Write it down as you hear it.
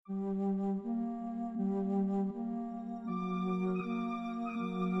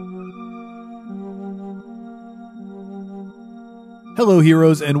Hello,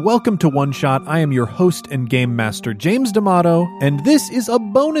 heroes, and welcome to One Shot. I am your host and game master, James D'Amato, and this is a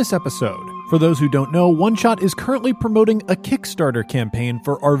bonus episode. For those who don't know, One Shot is currently promoting a Kickstarter campaign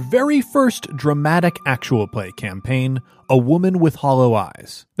for our very first dramatic actual play campaign, A Woman with Hollow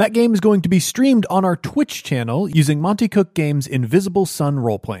Eyes. That game is going to be streamed on our Twitch channel using Monte Cook Games' Invisible Sun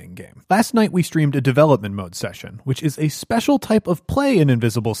role-playing game. Last night we streamed a development mode session, which is a special type of play in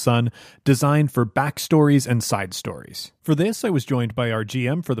Invisible Sun designed for backstories and side stories. For this, I was joined by our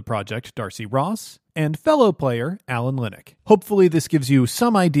GM for the project, Darcy Ross, and fellow player, Alan Linick. Hopefully this gives you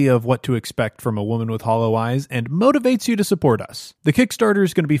some idea of what to expect from A Woman with Hollow Eyes and motivates you to support us. The Kickstarter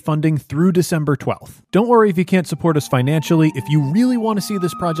is going to be funding through December 12th. Don't worry if you can't support us financially. If you really want to see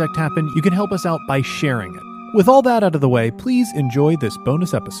this project happen, you can help us out by sharing it. With all that out of the way, please enjoy this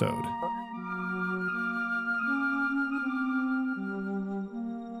bonus episode.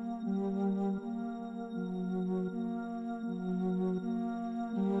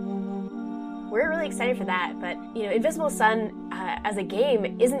 We're really excited for that, but Invisible Sun as a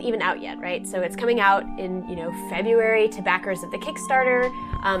game isn't even out yet, right? So it's coming out in February to backers of the Kickstarter,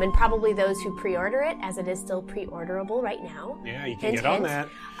 and probably those who pre-order it, as it is still pre-orderable right now. Yeah, you can get on that.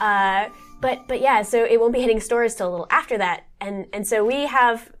 But yeah, so it won't be hitting stores till a little after that, and so we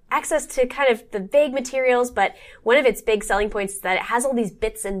have access to kind of the vague materials, but one of its big selling points is that it has all these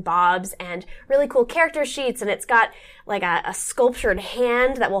bits and bobs and really cool character sheets, and it's got like a sculptured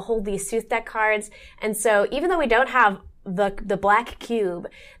hand that will hold these Sooth deck cards. And so even though we don't have the black cube,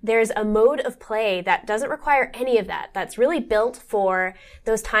 there's a mode of play that doesn't require any of that. That's really built for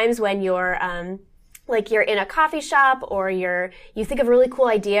those times when you're you're in a coffee shop, or you think of a really cool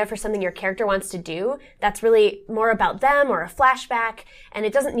idea for something your character wants to do that's really more about them or a flashback, and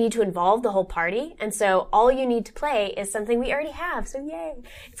it doesn't need to involve the whole party. And so all you need to play is something we already have. So yay!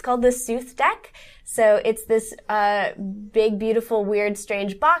 It's called the Sooth deck. So it's this big, beautiful, weird,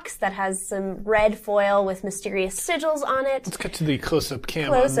 strange box that has some red foil with mysterious sigils on it. Let's cut to the close-up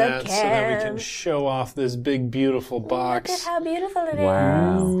cam on that so that we can show off this big, beautiful box. Look at how beautiful it is.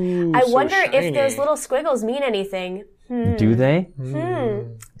 Wow. Ooh, I so wonder shiny. if those little squiggles mean anything. Do they?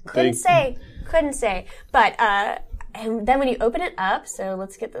 Couldn't say. But and then when you open it up, so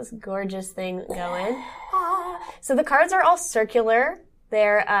let's get this gorgeous thing going. So the cards are all circular.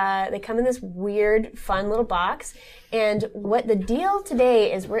 They come in this weird, fun little box. And what the deal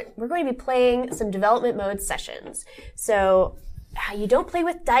today is, we're going to be playing some development mode sessions. So you don't play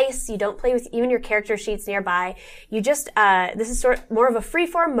with dice. You don't play with even your character sheets nearby. You just this is more of a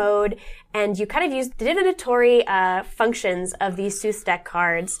freeform mode, and you kind of use the divinatory functions of these Sooth deck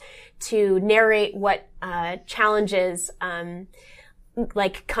cards to narrate what challenges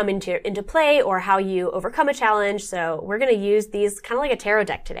come into play, or how you overcome a challenge. So we're going to use these kind of like a tarot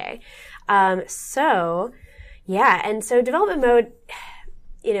deck today. And so development mode,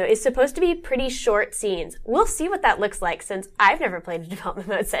 is supposed to be pretty short scenes. We'll see what that looks like, since I've never played a development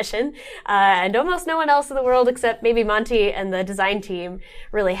mode session, and almost no one else in the world except maybe Monty and the design team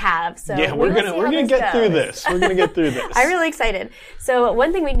really have. So yeah, we're gonna get through this. We're gonna get through this. I'm really excited. So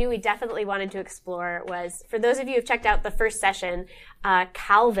one thing we knew we definitely wanted to explore was, for those of you who've checked out the first session,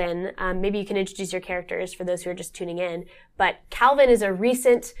 Calvin, maybe you can introduce your characters for those who are just tuning in, but Calvin is a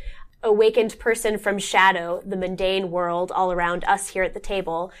recent awakened person from Shadow, the mundane world all around us here at the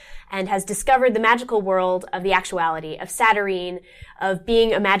table, and has discovered the magical world of the actuality, of Satyrine, of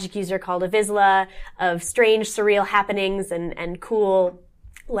being a magic user called Avisla, of strange, surreal happenings and cool,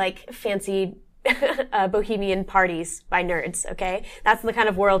 fancy bohemian parties by nerds, okay? That's the kind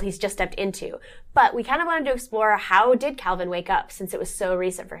of world he's just stepped into. But we kind of wanted to explore, how did Calvin wake up, since it was so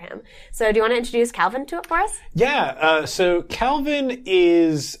recent for him. So do you want to introduce Calvin to it for us? Yeah, so Calvin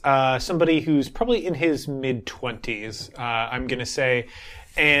is somebody who's probably in his mid-20s, I'm going to say,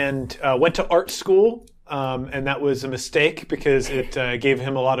 and went to art school. And that was a mistake, because it gave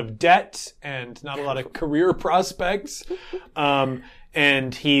him a lot of debt and not a lot of career prospects.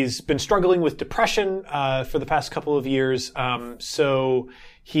 And he's been struggling with depression for the past couple of years. So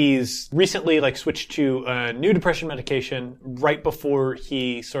he's recently switched to a new depression medication right before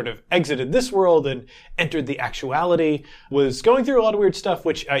he sort of exited this world and entered the actuality. Was going through a lot of weird stuff,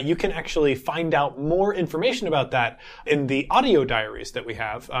 which you can actually find out more information about that in the audio diaries that we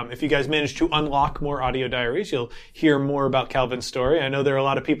have. If you guys manage to unlock more audio diaries, you'll hear more about Calvin's story. I know there are a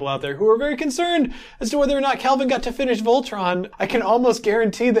lot of people out there who are very concerned as to whether or not Calvin got to finish Voltron. I can almost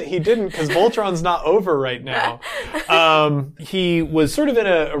guarantee that he didn't, because Voltron's not over right now. He was sort of in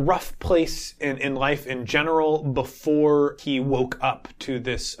a rough place in life in general before he woke up to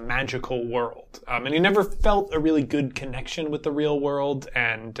this magical world. And he never felt a really good connection with the real world.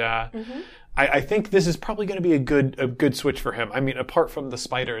 And I think this is probably going to be a good switch for him. I mean, apart from the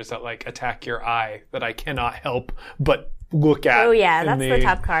spiders that like attack your eye that I cannot help but look at. Oh yeah, that's the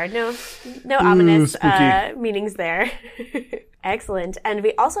top card. No ominous meanings there. Excellent. And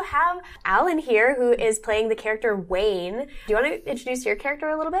we also have Alan here, who is playing the character Wayne. Do you want to introduce your character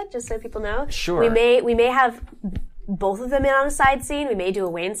a little bit, just so people know? Sure. We may have both of them in on a side scene. We may do a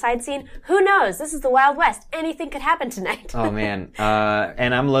Wayne side scene. Who knows? This is the Wild West. Anything could happen tonight. Oh man.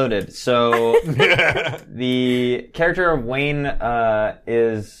 And I'm loaded. So the character of Wayne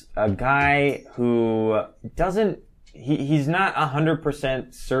is a guy who he's not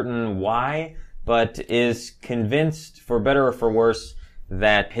 100% certain why, but is convinced, for better or for worse,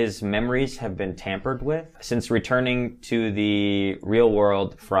 that his memories have been tampered with. Since returning to the real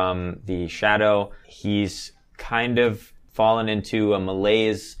world from the shadow, he's kind of fallen into a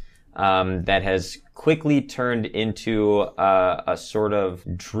malaise that has quickly turned into a sort of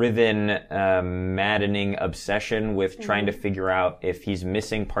driven, maddening obsession with trying to figure out if he's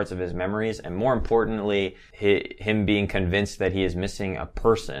missing parts of his memories, and more importantly, him being convinced that he is missing a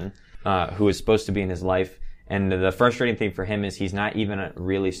person who is supposed to be in his life. And the frustrating thing for him is he's not even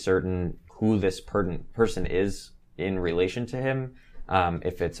really certain who this person is in relation to him.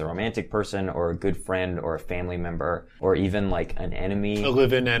 If it's a romantic person or a good friend or a family member or even like an enemy. A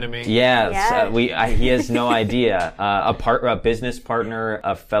live-in enemy. Yes. He has no idea. A business partner,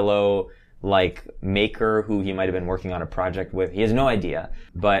 a fellow like maker who he might have been working on a project with. He has no idea.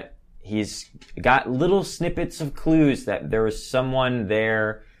 But he's got little snippets of clues that there was someone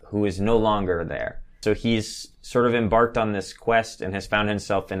there who is no longer there. So he's sort of embarked on this quest and has found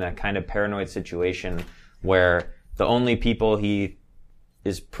himself in a kind of paranoid situation where the only people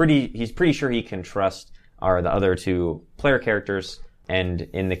he's pretty sure he can trust are the other two player characters. And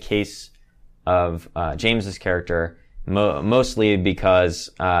in the case of James's character, mostly because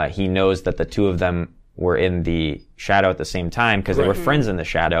he knows that the two of them were in the shadow at the same time because they were friends in the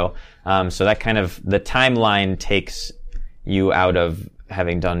shadow. So that kind of, the timeline takes you out of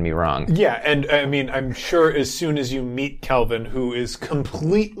having done me wrong. Yeah, and I mean, I'm sure as soon as you meet Calvin, who is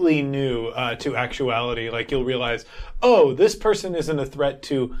completely new to actuality, like you'll realize, oh, this person isn't a threat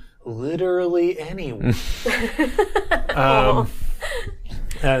to literally anyone.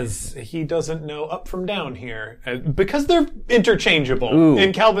 As he doesn't know up from down here. Because they're interchangeable. Ooh.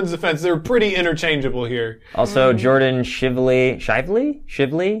 In Calvin's defense, they're pretty interchangeable here. Also, Jordan Shively?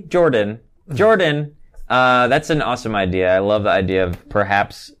 Jordan. That's an awesome idea. I love the idea of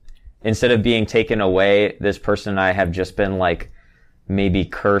perhaps instead of being taken away, this person and I have just been like maybe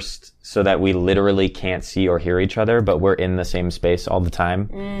cursed so that we literally can't see or hear each other, but we're in the same space all the time.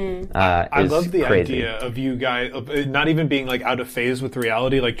 I love the idea of you guys not even being like out of phase with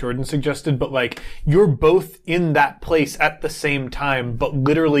reality like Jordan suggested, but like you're both in that place at the same time, but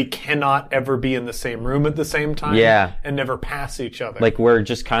literally cannot ever be in the same room at the same time. Yeah. And never pass each other. Like we're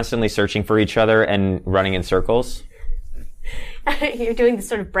just constantly searching for each other and running in circles. You're doing this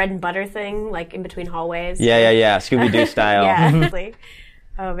sort of bread and butter thing, like in between hallways. Yeah. Scooby-Doo style. Yeah.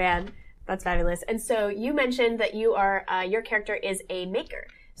 Oh man, that's fabulous. And so you mentioned that you are, your character is a maker.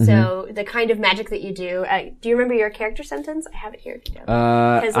 So the kind of magic that you do you remember your character sentence? I have it here.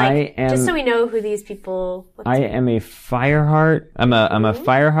 Just so we know who these people. I am a Fireheart. I'm a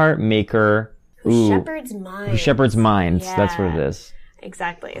Fireheart maker. Who shepherds minds. Who shepherds minds. Yeah. That's what it is.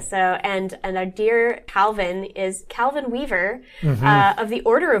 Exactly. So, and our dear Calvin is Calvin Weaver, of the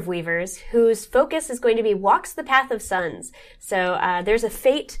Order of Weavers, whose focus is going to be walks the path of suns. So, there's a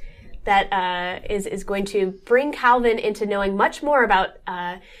fate that, is going to bring Calvin into knowing much more about,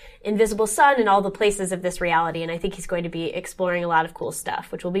 Invisible Sun and all the places of this reality. And I think he's going to be exploring a lot of cool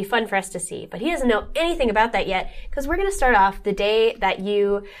stuff, which will be fun for us to see. But he doesn't know anything about that yet, because we're going to start off the day that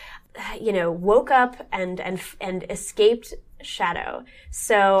you woke up and escaped Shadow.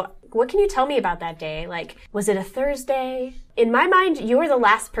 So what can you tell me about that day? Like, was it a Thursday? In my mind, you were the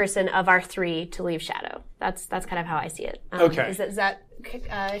last person of our three to leave Shadow. That's kind of how I see it. Okay. Is that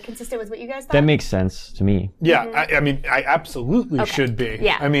consistent with what you guys thought? That makes sense to me. Yeah, I mean, I absolutely should be.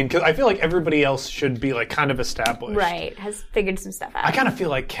 Yeah. I mean, because I feel like everybody else should be like kind of established. Right, has figured some stuff out. I kind of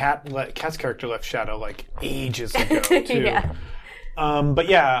feel like Kat's character left Shadow like ages ago, too. Yeah. But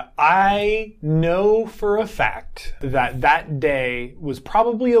yeah, I know for a fact that day was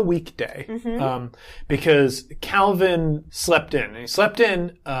probably a weekday, because Calvin slept in. And he slept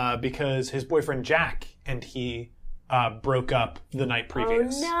in because his boyfriend Jack and he broke up the night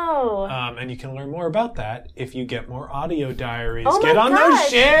previous. Oh, no. And you can learn more about that if you get more audio diaries. Oh Get my on gosh. those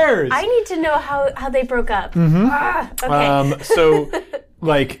shares! I need to know how they broke up. Okay. So,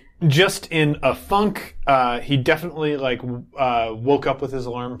 like, just in a funk, he definitely, like, woke up with his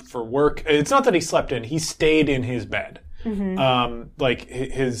alarm for work. It's not that he slept in. He stayed in his bed. Like,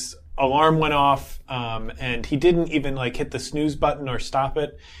 his alarm went off, and he didn't even, like, hit the snooze button or stop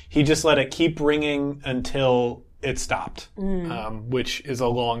it. He just let it keep ringing until it stopped, which is a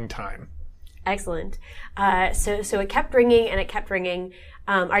long time. Excellent. So it kept ringing and it kept ringing.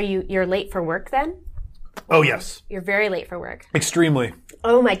 You're late for work then? Oh, yes. You're very late for work. Extremely.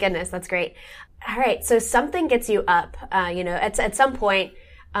 Oh my goodness, that's great. All right, so something gets you up. At some point,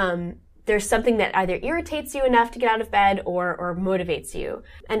 there's something that either irritates you enough to get out of bed or motivates you.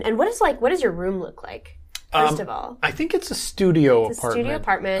 And what does your room look like? First of all, I think it's a studio apartment. Studio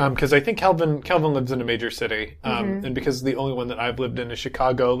apartment. Because I think Calvin lives in a major city, and because the only one that I've lived in is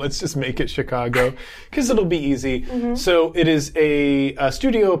Chicago, let's just make it Chicago because it'll be easy. So it is a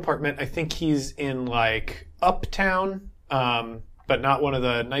studio apartment. I think he's in like Uptown, but not one of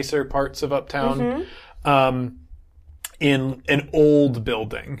the nicer parts of Uptown. In an old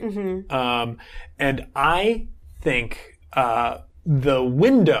building, and I think the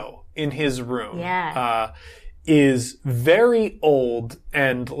window in his room is very old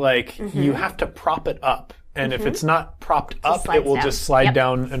and like you have to prop it up. And if it's not propped up, it will just slide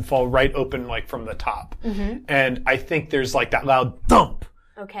down and fall right open like from the top. And I think there's like that loud thump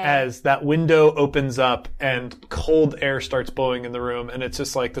as that window opens up and cold air starts blowing in the room. And it's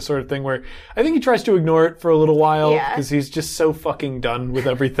just like the sort of thing where I think he tries to ignore it for a little while because he's just so fucking done with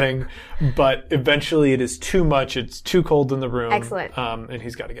everything. But eventually it is too much. It's too cold in the room. Excellent. And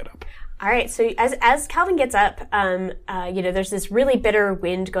he's got to get up. All right. So as Calvin gets up, there's this really bitter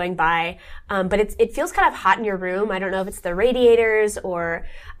wind going by, but it feels kind of hot in your room. I don't know if it's the radiators or,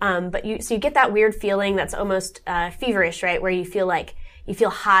 but you get that weird feeling that's almost feverish, right? Where you feel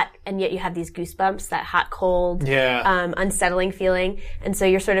hot and yet you have these goosebumps, that hot, cold, unsettling feeling. And so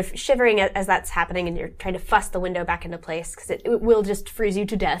you're sort of shivering as that's happening and you're trying to fuss the window back into place because it will just freeze you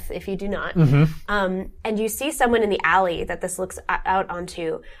to death if you do not. And you see someone in the alley that this looks out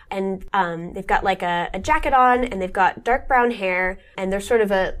onto and they've got like a jacket on and they've got dark brown hair and they're sort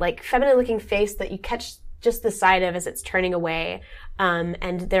of a like feminine looking face that you catch just the side of as it's turning away.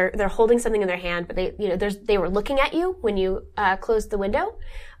 And they're holding something in their hand, but they were looking at you when you closed the window,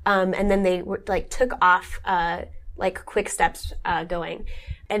 and then they were like took off like quick steps going,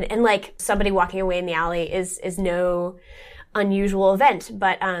 and like somebody walking away in the alley is no unusual event,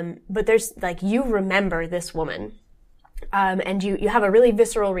 but there's like you remember this woman. And you have a really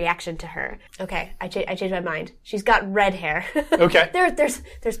visceral reaction to her. Okay, I changed my mind. She's got red hair. Okay.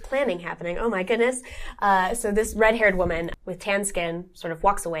 There's planning happening. Oh my goodness. So this red-haired woman with tan skin sort of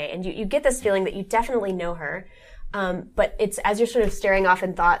walks away, and you get this feeling that you definitely know her. But it's as you're sort of staring off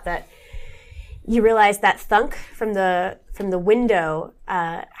in thought that you realize that thunk from the window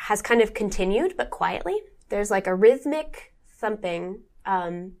has kind of continued, but quietly. There's like a rhythmic thumping,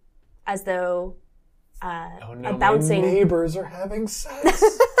 as though. A bouncing. My neighbors are having sex.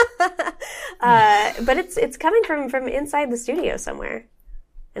 But it's coming from inside the studio somewhere,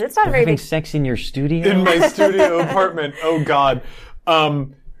 and it's not very having big. sex in your studio? In my studio apartment. Oh God.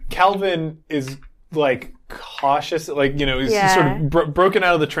 Calvin is like cautious, like he's sort of broken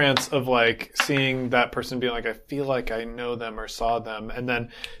out of the trance of like seeing that person being like, I feel like I know them or saw them, and then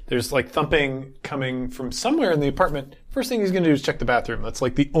there's like thumping coming from somewhere in the apartment. First thing he's going to do is check the bathroom. That's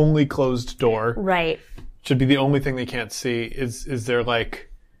like the only closed door. Right. Should be the only thing they can't see. Is there like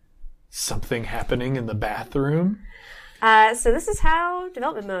something happening in the bathroom? So this is how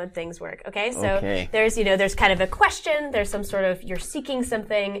development mode things work. Okay. So there's kind of a question. There's some sort of, you're seeking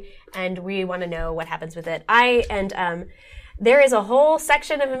something and we want to know what happens with it. There is a whole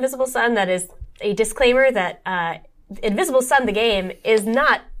section of Invisible Sun that is a disclaimer that, Invisible Sun, the game, is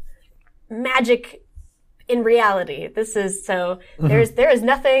not magic in reality. This is, so there is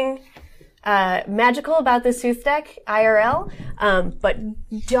nothing, magical about the Sooth deck IRL, but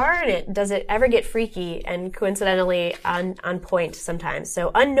darn it, does it ever get freaky and coincidentally on point sometimes.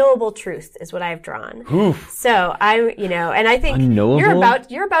 So unknowable truth is what I've drawn. Oof. So and I think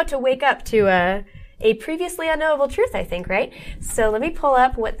you're about to wake up to a previously unknowable truth, I think, right? So let me pull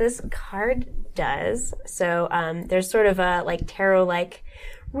up what this card does. So there's sort of a like tarot-like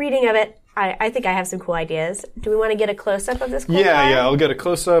reading of it. I think I have some cool ideas. Do we want to get a close-up of this cool card? Yeah, I'll get a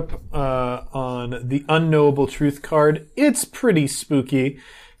close-up on the Unknowable Truth card. It's pretty spooky.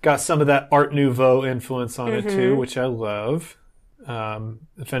 Got some of that Art Nouveau influence on it, too, which I love.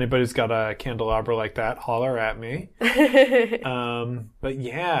 If anybody's got a candelabra like that, holler at me. But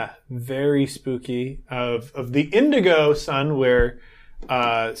yeah, very spooky. Of the indigo sun where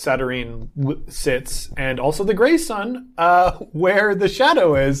Saturnine sits, and also the gray sun where the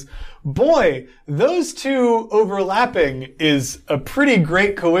shadow is. Boy, those two overlapping is a pretty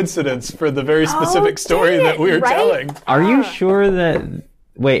great coincidence for the very specific story that we were telling. Are you sure that...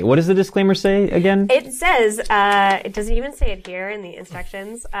 Wait, what does the disclaimer say again? It says, it doesn't even say it here in the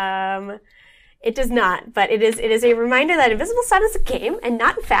instructions. It does not, but it is a reminder that Invisible Sun is a game and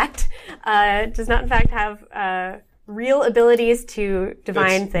not in fact, does not in fact have, real abilities to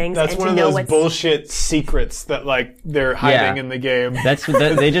divine things. That's and one to of know those what's... bullshit secrets that like they're hiding in the game.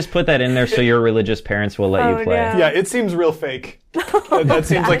 They just put that in there so your religious parents will let you play. No. Yeah, it seems real fake. That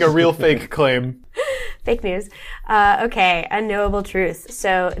seems like a real fake claim. Fake news. Okay, unknowable truth.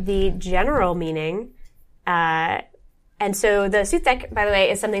 So the general meaning, and so the Sooth deck, by the way,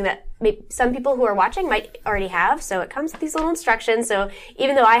 is something that some people who are watching might already have. So it comes with these little instructions. So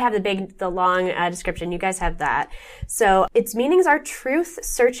even though I have the long description, you guys have that. So its meanings are truth,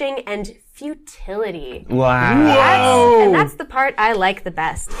 searching, and futility. Wow. And that's the part I like the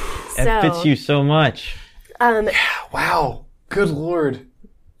best. It fits you so much. Wow. Good Lord.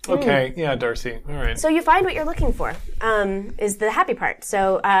 Okay, yeah, Darcy. All right. So you find what you're looking for, is the happy part.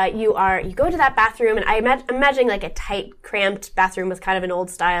 So you go to that bathroom, and I'm imagining like a tight, cramped bathroom with kind of an old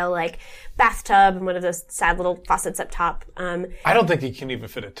style like bathtub and one of those sad little faucets up top. I don't think you can even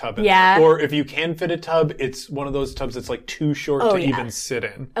fit a tub in Yeah. there. Or if you can fit a tub, it's one of those tubs that's like too short to even sit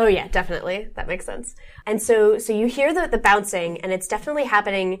in. Oh yeah, definitely. That makes sense. And so you hear the bouncing, and it's definitely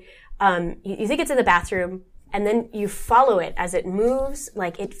happening. You think it's in the bathroom. And then you follow it as it moves,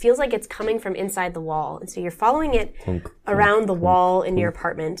 like it feels like it's coming from inside the wall. And so you're following it around the wall in your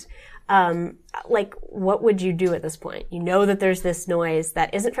apartment. Like, what would you do at this point? You know that there's this noise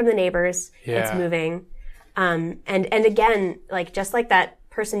that isn't from the neighbors. Yeah. It's moving. And again, like, just like that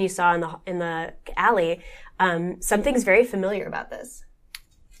person you saw in the alley, something's very familiar about this.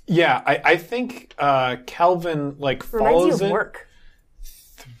 Yeah, I think Calvin like Reminds follows you of it work.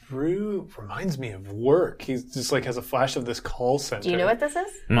 reminds me of work. He's just like has a flash of this call center. Do you know what this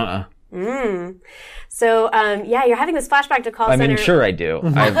is? Uh-uh. So, you're having this flashback to call center. I mean, sure I do.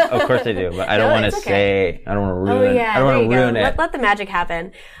 Of course I do, but I don't want to say. I don't want to ruin. I don't want to ruin it. Let the magic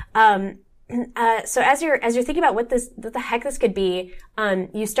happen. So as you're thinking about what the heck this could be,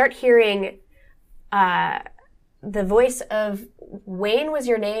 you start hearing the voice of Wayne. Was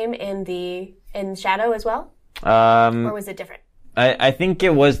your name in Shadow as well, or was it different? I think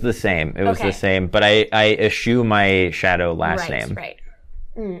it was the same. It was the same, but I eschew my Shadow last name. Right.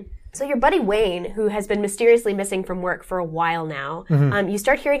 So your buddy Wayne, who has been mysteriously missing from work for a while now, you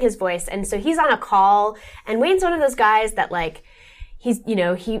start hearing his voice, and so he's on a call, and Wayne's one of those guys that like, he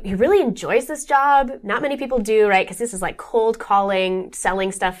really enjoys this job. Not many people do, right? Because this is like cold calling,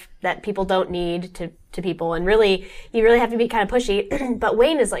 selling stuff that people don't need to people, and really, you really have to be kind of pushy. But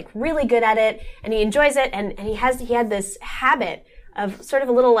Wayne is like really good at it, and he enjoys it, and he had this habit of sort of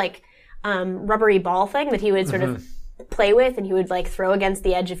a little like rubbery ball thing that he would sort of play with, and he would like throw against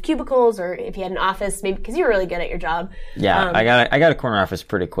the edge of cubicles, or if he had an office, maybe because you were really good at your job. Yeah, I got a corner office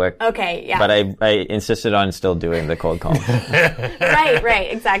pretty quick. Okay, yeah. But I insisted on still doing the cold calls. right,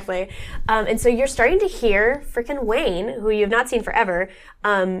 exactly. And so you're starting to hear frickin' Wayne, who you've not seen forever,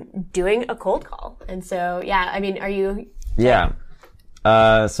 doing a cold call. And so, yeah, I mean, are you... Yeah.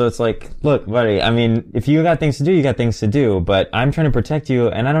 So it's like, look, buddy, I mean, if you got things to do, you got things to do, but I'm trying to protect you,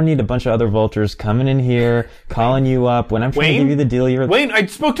 and I don't need a bunch of other vultures coming in here, calling you up when I'm trying to give you the deal you're... Wayne, I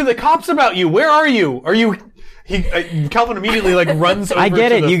spoke to the cops about you. Where are you? Are you... Calvin immediately like runs over I get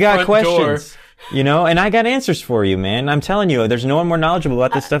to it. the You got front questions. door. You know, and I got answers for you, man. I'm telling you, there's no one more knowledgeable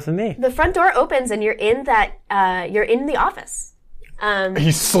about this stuff than me. The front door opens, and you're in the office.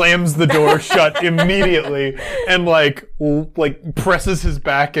 He slams the door shut immediately and like presses his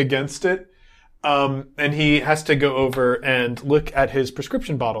back against it. And he has to go over and look at his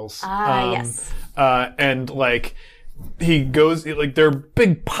prescription bottles. Yes. And like he goes like they're a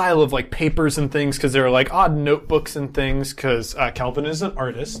big pile of like papers and things because they're like odd notebooks and things because Calvin is an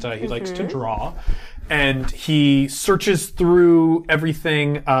artist. He likes to draw. And he searches through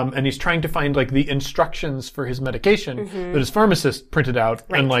everything, and he's trying to find like the instructions for his medication that his pharmacist printed out,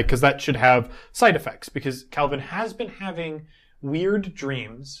 and like because that should have side effects. Because Calvin has been having weird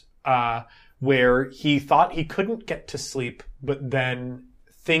dreams where he thought he couldn't get to sleep, but then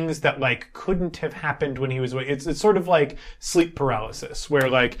things that like couldn't have happened when he was awake. It's sort of like sleep paralysis, where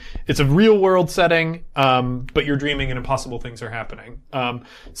like it's a real world setting, but you're dreaming and impossible things are happening.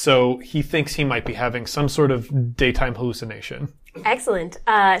 So he thinks he might be having some sort of daytime hallucination. Excellent.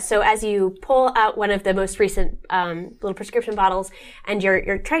 So as you pull out one of the most recent little prescription bottles, and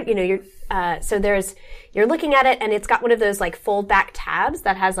you're trying, you're looking at it, and it's got one of those like fold back tabs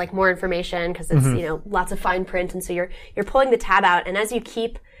that has like more information because it's lots of fine print, and so you're pulling the tab out, and as you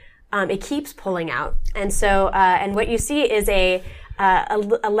keep, it keeps pulling out, and so and what you see is a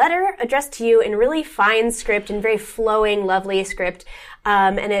letter addressed to you in really fine script, in very flowing, lovely script,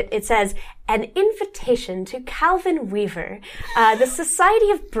 and it says, "An invitation to Calvin Weaver. The Society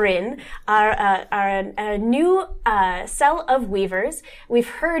of Bryn are a new cell of weavers. We've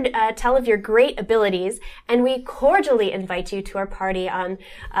heard tell of your great abilities, and we cordially invite you to our party on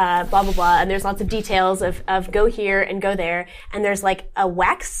blah, blah, blah." And there's lots of details of go here and go there. And there's like a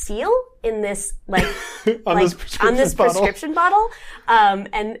wax seal in this, like, on this prescription bottle.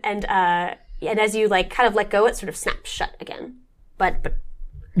 And as you like kind of let go, it sort of snaps shut again. But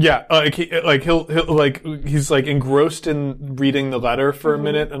yeah, he's like engrossed in reading the letter for a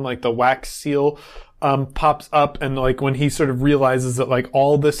minute, and like the wax seal pops up, and like when he sort of realizes that like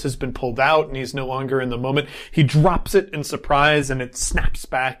all this has been pulled out and he's no longer in the moment, he drops it in surprise, and it snaps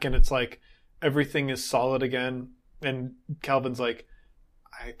back, and it's like everything is solid again. And Calvin's like,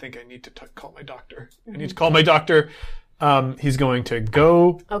 "I think I need to call my doctor. I need to call my doctor." He's going to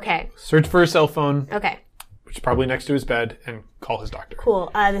go search for a cell phone. Okay. Which is probably next to his bed, and call his doctor.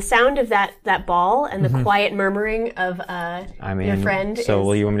 Cool. The sound of that ball and the quiet murmuring of your friend. So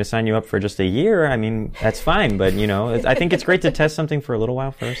will you want me to sign you up for just a year? I mean, that's fine, but I think it's great to test something for a little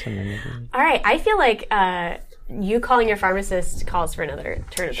while first, and then. All right. I feel like you calling your pharmacist calls for another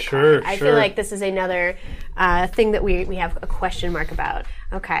turn of the card. I feel like this is another thing that we have a question mark about.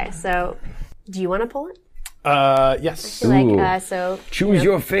 Okay. So, do you want to pull it? Yes. I feel like, so choose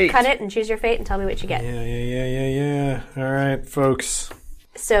your fate. Cut it and choose your fate and tell me what you get. Yeah. All right, folks.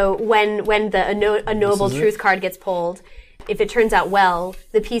 So when the unknowable truth card gets pulled, if it turns out well,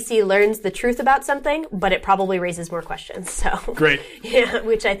 the PC learns the truth about something, but it probably raises more questions. So great. Yeah,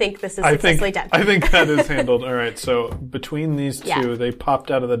 which I think this is successfully done. I think that is handled. All right. So between these two, they popped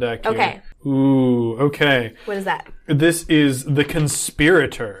out of the deck here. Okay. Ooh. Okay. What is that? This is the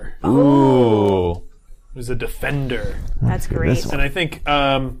Conspirator. Ooh. Who's a defender. That's great. And I think,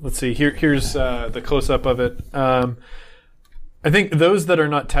 let's see, here's the close-up of it. I think those that are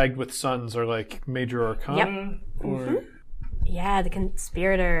not tagged with suns are like major arcana. Yep. Yeah, the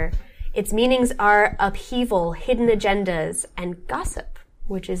Conspirator. Its meanings are upheaval, hidden agendas, and gossip,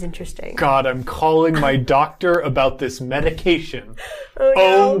 which is interesting. God, I'm calling my doctor about this medication. Oh, no.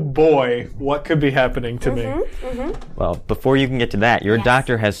 Oh boy, what could be happening to me? Well, before you can get to that, your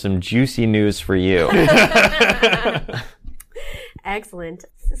doctor has some juicy news for you. Excellent.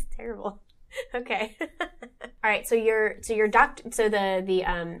 This is terrible. Okay. All right. So your doctor. So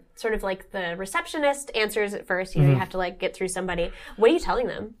the sort of like the receptionist answers at first. You have to like get through somebody. What are you telling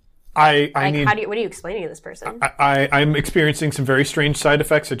them? What are you explaining to this person? I'm experiencing some very strange side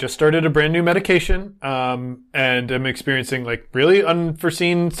effects. I just started a brand new medication, and I'm experiencing like really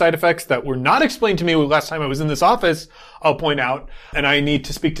unforeseen side effects that were not explained to me last time I was in this office. I'll point out, and I need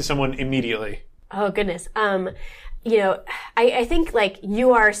to speak to someone immediately. Oh goodness. I think like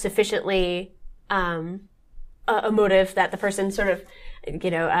you are sufficiently emotive that the person sort of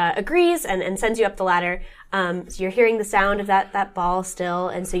agrees and sends you up the ladder. So you're hearing the sound of that ball still,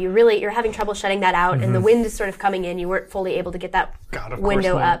 and so you're having trouble shutting that out, and the wind is sort of coming in. You weren't fully able to get that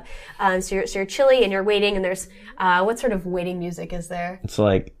window up. So you're chilly and you're waiting, and there's what sort of waiting music is there? It's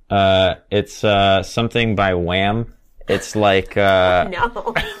like it's something by Wham. It's like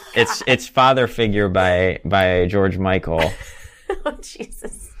no. It's Father Figure by George Michael. Oh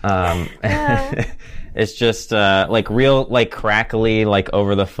Jesus. It's just like real like crackly like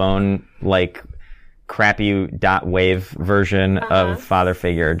over the phone like crappy dot wave version of Father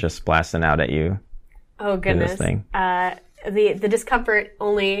Figure just blasting out at you. Oh goodness. This thing. The discomfort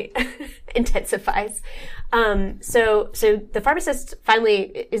only intensifies. So the pharmacist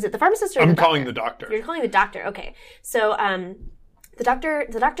finally, is it the pharmacist or I'm calling the doctor. You're calling the doctor. Okay. So the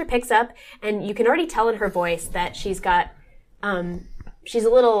doctor picks up, and you can already tell in her voice that she's got she's a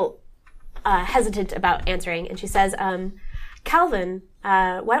little hesitant about answering, and she says, Calvin,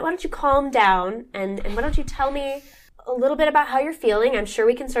 why don't you calm down and why don't you tell me a little bit about how you're feeling? I'm sure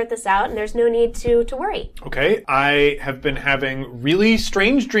we can sort this out, and there's no need to worry. Okay, I have been having really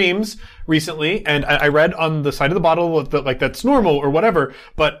strange dreams recently, and I read on the side of the bottle that like that's normal or whatever,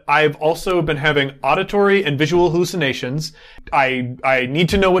 but I've also been having auditory and visual hallucinations. I need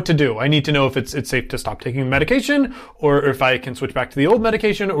to know what to do. I need to know if it's safe to stop taking the medication, or if I can switch back to the old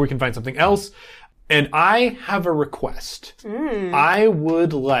medication, or we can find something else. And I have a request. I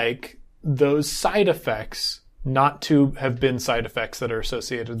would like those side effects not to have been side effects that are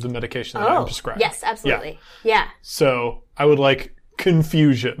associated with the medication that I'm prescribed. Yes, absolutely. Yeah. So I would like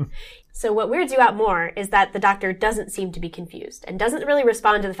confusion. So what weirds you out more is that the doctor doesn't seem to be confused and doesn't really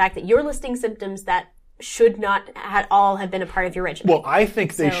respond to the fact that you're listing symptoms that should not at all have been a part of your regimen. Well, I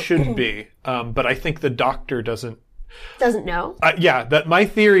think they should be, but I think the doctor doesn't know. That my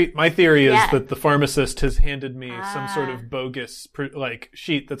theory is that the pharmacist has handed me some sort of bogus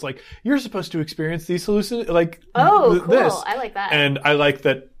sheet that's like, you're supposed to experience these hallucinations, cool. this. I like that. And I like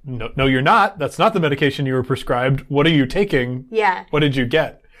that. No, you're not. That's not the medication you were prescribed. What are you taking? Yeah. What did you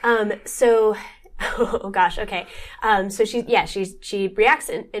get? So, oh gosh, okay. So she reacts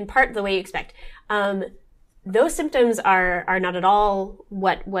in part the way you expect. Those symptoms are not at all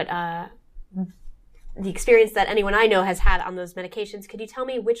what the experience that anyone I know has had on those medications. Could you tell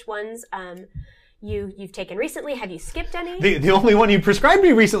me which ones you've taken recently? Have you skipped any? The only one you prescribed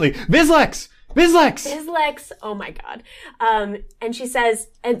me recently, Vizlex. Oh my god. And she says,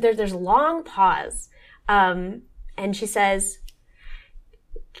 and there's a long pause. And she says,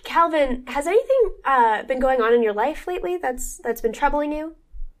 Calvin, has anything been going on in your life lately that's been troubling you?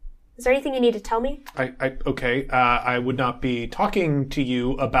 Is there anything you need to tell me? I would not be talking to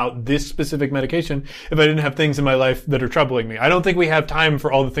you about this specific medication if I didn't have things in my life that are troubling me. I don't think we have time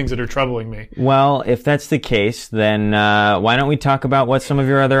for all the things that are troubling me. Well, if that's the case, then why don't we talk about what some of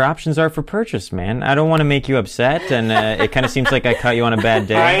your other options are for purchase, man? I don't want to make you upset, and it kind of seems like I caught you on a bad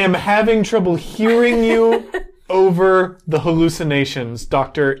day. I am having trouble hearing you over the hallucinations,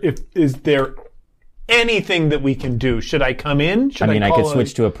 Doctor. Is there anything that we can do? Should I come in? I could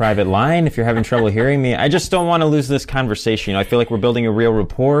switch to a private line if you're having trouble hearing me. I just don't want to lose this conversation. I feel like we're building a real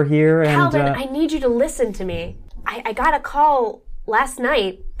rapport here. Calvin, I need you to listen to me. I got a call last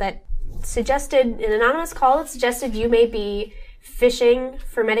night that suggested, an anonymous call that suggested you may be fishing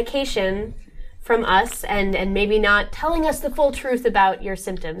for medication from us and maybe not telling us the full truth about your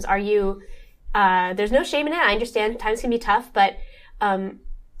symptoms. Are you, there's no shame in it. I understand times can be tough, but,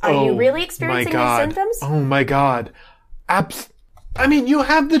 are you really experiencing these symptoms? Oh my God. You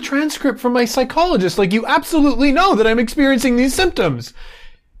have the transcript from my psychologist. You absolutely know that I'm experiencing these symptoms.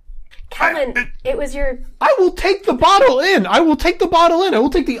 Calvin, it was your... I will take the bottle in. I will take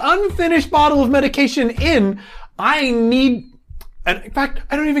the unfinished bottle of medication in. And in fact,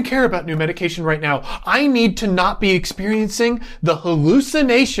 I don't even care about new medication right now. I need to not be experiencing the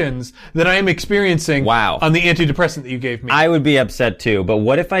hallucinations that I am experiencing on the antidepressant that you gave me. I would be upset too, but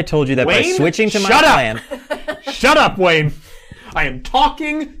what if I told you that Wayne, by switching to my plan... Shut up, Wayne! I am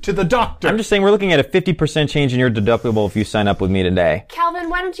talking to the doctor. I'm just saying we're looking at a 50% change in your deductible if you sign up with me today.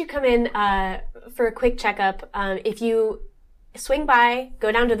 Calvin, why don't you come in for a quick checkup? If you swing by,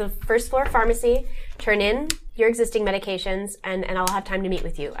 go down to the first floor pharmacy, turn in your existing medications, and I'll have time to meet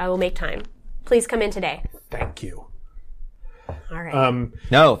with you. I will make time. Please come in today. Thank you. All right.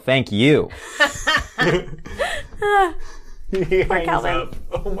 No, thank you. He Poor hangs Calvin. up.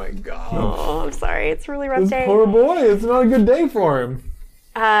 Oh my God. Oh, I'm sorry. It's a really rough day. Poor boy. It's not a good day for him.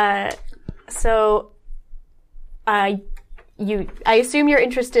 So, I assume your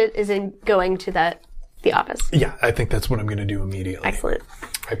interest is in going to the office. Yeah, I think that's what I'm going to do immediately. Excellent.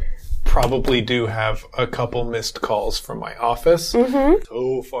 I probably do have a couple missed calls from my office. Mm-hmm.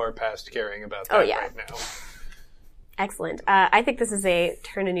 So far past caring about that right now. Excellent. I think this is a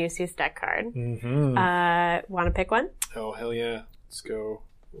turn a new Sooth deck card. Mm-hmm. Want to pick one? Oh, hell yeah. Let's go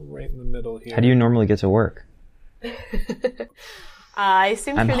right in the middle here. How do you normally get to work? I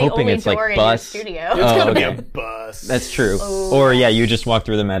assume I'm through the hoping only it's door like in bus. your studio. It's gotta be a bus. That's true. Or you just walk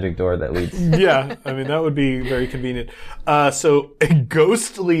through the magic door that leads. Yeah, that would be very convenient. So a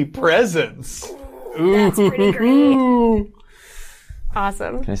ghostly presence. Ooh. That's pretty great.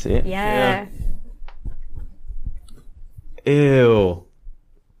 Awesome. Can I see it? Yeah. Ew.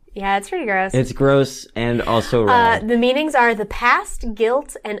 Yeah, it's pretty gross. It's gross and also wrong. The meanings are the past,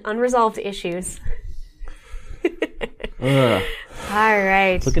 guilt, and unresolved issues. Ugh. All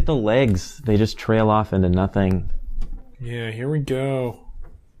right. Look at the legs. They just trail off into nothing. Yeah, here we go.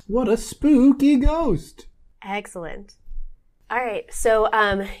 What a spooky ghost. Excellent. All right. So,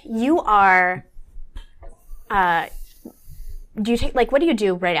 you are, do you take, what do you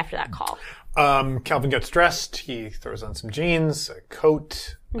do right after that call? Calvin gets dressed. He throws on some jeans, a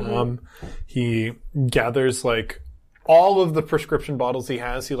coat. Mm-hmm. He gathers all of the prescription bottles he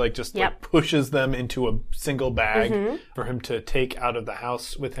has. He pushes them into a single bag for him to take out of the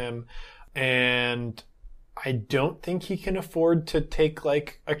house with him. And I don't think he can afford to take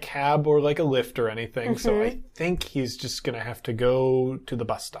a cab or a Lyft or anything. So I think he's just going to have to go to the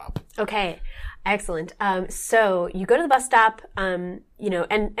bus stop. Okay. Excellent. So you go to the bus stop, and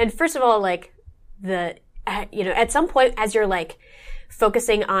first of all, at some point as you're like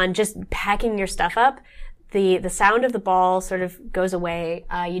focusing on just packing your stuff up, the sound of the ball sort of goes away.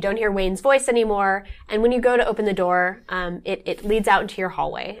 You don't hear Wayne's voice anymore. And when you go to open the door, it leads out into your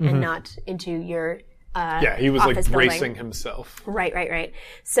hallway and not into your he was like building. bracing himself. Right.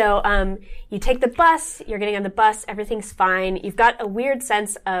 So you take the bus, you're getting on the bus, everything's fine. You've got a weird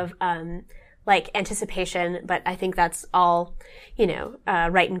sense of like anticipation, but I think that's all,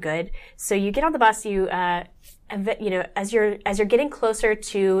 right and good. So you get on the bus, as you're getting closer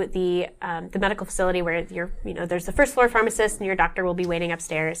to the medical facility where there's the first floor pharmacist and your doctor will be waiting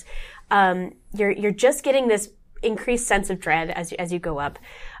upstairs. You're just getting this increased sense of dread as you go up.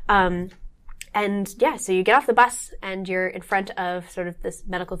 So you get off the bus and you're in front of sort of this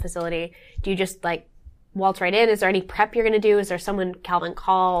medical facility. Do you just like waltz right in? Is there any prep you're going to do? Is there someone Calvin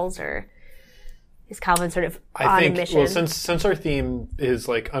calls, or is Calvin sort of on a mission? Well, since our theme is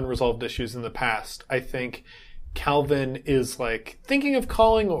like unresolved issues in the past, I think Calvin is like thinking of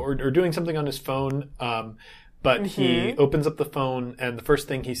calling or doing something on his phone. But he opens up the phone and the first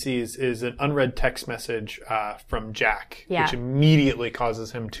thing he sees is an unread text message from Jack, which immediately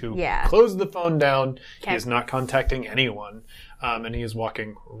causes him to close the phone down. Okay. He is not contacting anyone, and he is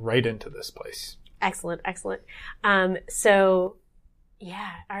walking right into this place. Excellent. All right. So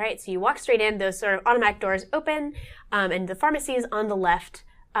you walk straight in. Those sort of automatic doors open, and the pharmacy is on the left.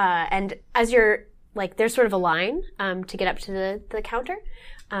 And as you're like, there's sort of a line to get up to the counter,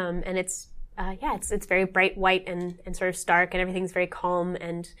 and it's very bright white and sort of stark, and everything's very calm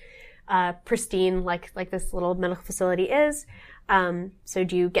and pristine, like this little medical facility is. So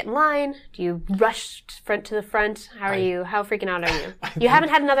do you get in line? Do you rush front to the front? How freaking out are you? You haven't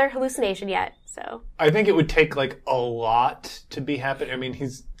had another hallucination yet, so. I think it would take like a lot to be happening. I mean,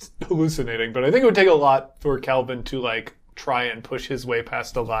 he's hallucinating, but I think it would take a lot for Calvin to like try and push his way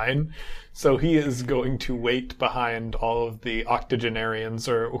past a line. So he is going to wait behind all of the octogenarians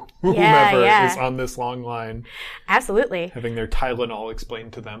or whomever is on this long line. Absolutely. Having their Tylenol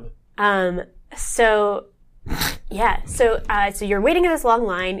explained to them. So you're waiting in this long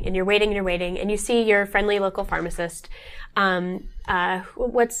line, and you're waiting, and you see your friendly local pharmacist.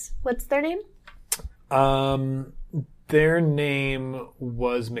 What's their name? Their name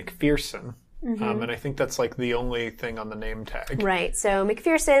was McPherson. And I think that's like the only thing on the name tag. Right. So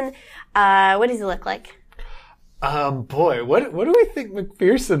McPherson, what does he look like? Boy, what do we think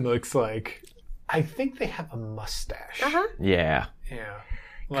McPherson looks like? I think they have a mustache. Yeah. Yeah.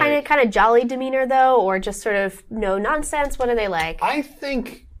 Kind of jolly demeanor though, or just sort of no nonsense? What are they like? I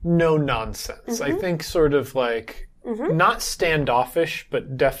think no nonsense. I think sort of like not standoffish,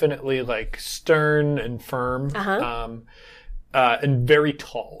 but definitely like stern and firm. And very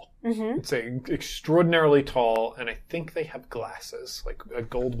tall. I'd say extraordinarily tall, and I think they have glasses, like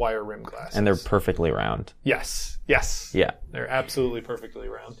gold wire rim glasses. And they're perfectly round. Yes. Yeah. They're absolutely perfectly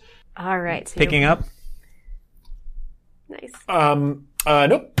round. All right. So Picking up? Nice. Nope.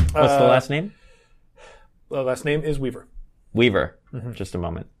 What's the last name? The last name is Weaver. Weaver. Just a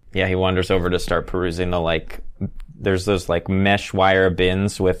moment. Yeah, he wanders over to start perusing there's those like mesh wire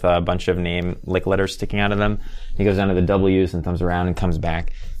bins with a bunch of name letters sticking out of them. He goes down to the W's and thumbs around and comes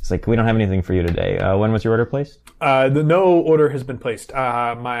back. It's like, we don't have anything for you today. When was your order placed? No order has been placed.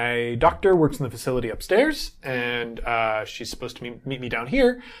 My doctor works in the facility upstairs, and she's supposed to meet me down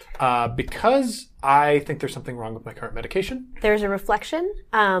here because I think there's something wrong with my current medication. There's a reflection.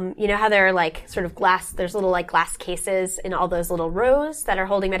 You know how there are like sort of there's little like glass cases in all those little rows that are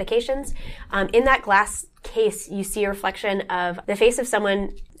holding medications. In that glass case, you see a reflection of the face of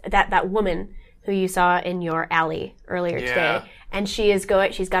someone, that woman who you saw in your alley earlier today. And she's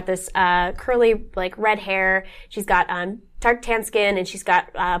got this curly like red hair. She's got dark tan skin, and she's got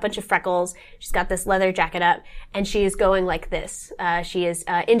a bunch of freckles. She's got this leather jacket up, and she is going like this. She is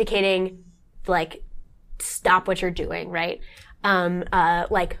indicating like, stop what you're doing, right? And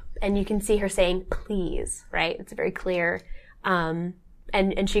you can see her saying, please, right? It's very clear. And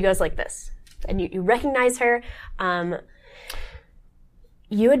she goes like this. And you recognize her.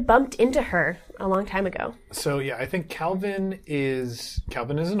 You had bumped into her a long time ago. So yeah, I think Calvin is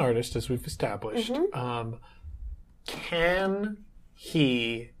an artist, as we've established. Can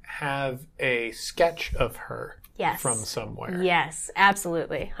he have a sketch of her from somewhere? Yes,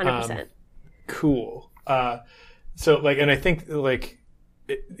 absolutely. 100%. Cool. And I think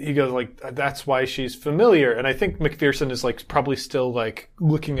he goes like, that's why she's familiar. And I think McPherson is like probably still like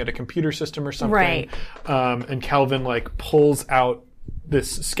looking at a computer system or something. Right. And Calvin like pulls out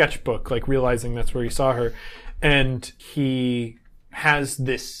this sketchbook, like realizing that's where he saw her. And he has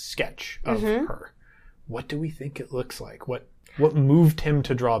this sketch of her. What do we think it looks like? What moved him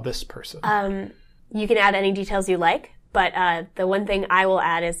to draw this person? You can add any details you like, but the one thing I will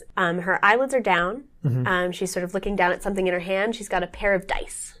add is her eyelids are down. She's sort of looking down at something in her hand. She's got a pair of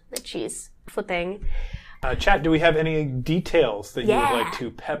dice that she's flipping. Chat, do we have any details that you would like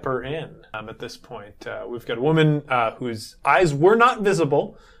to pepper in at this point? We've got a woman whose eyes were not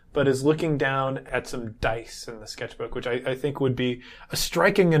visible, but is looking down at some dice in the sketchbook, which I think would be a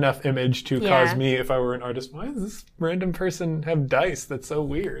striking enough image to cause me, if I were an artist, why does this random person have dice? That's so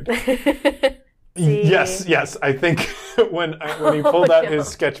weird. Yes. I think when he pulled out his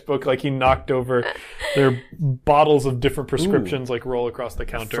sketchbook, like he knocked over their bottles of different prescriptions, like roll across the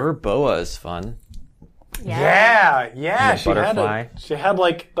counter. Fur boa is fun. Yeah. She butterfly. had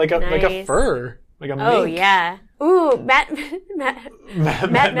like a fur, like a mink. Oh yeah. Ooh, Matt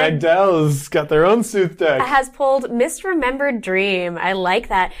Magdal's got their own sooth deck. Has pulled Misremembered Dream. I like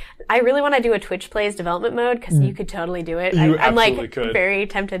that. I really want to do a Twitch Plays development mode because you could totally do it. I'm like very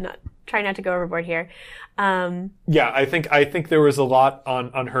tempted. Try not to go overboard here. I think there was a lot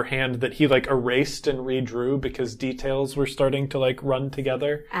on her hand that he like erased and redrew because details were starting to like run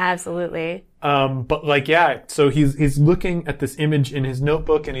together. Absolutely. But like, so he's looking at this image in his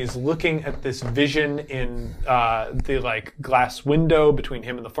notebook and he's looking at this vision in the like glass window between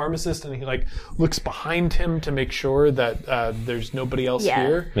him and the pharmacist, and he like looks behind him to make sure that there's nobody else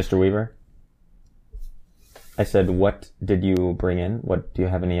here. Mr. Weaver? I said, what did you bring in? Do you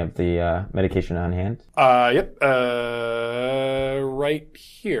have any of the medication on hand? Yep. Right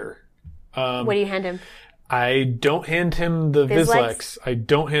here. What do you hand him? I don't hand him the Vizlex.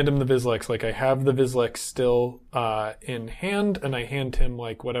 Like, I have the Vizlex still in hand, and I hand him,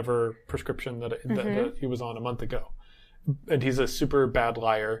 like, whatever prescription that he was on a month ago. And he's a super bad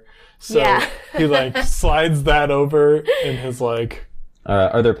liar. So he, like, slides that over in his, like...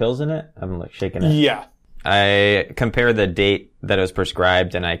 are there pills in it? I'm, like, shaking it. Yeah. I compare the date that it was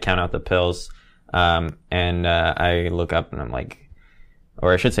prescribed, and I count out the pills, and I look up, and I'm like,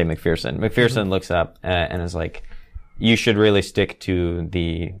 or I should say McPherson. McPherson looks up and is like, you should really stick to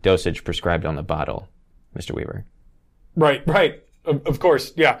the dosage prescribed on the bottle, Mr. Weaver. Right. Of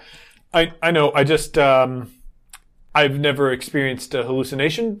course, yeah. I know, I just, I've never experienced a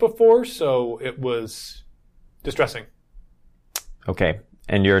hallucination before, so it was distressing. Okay,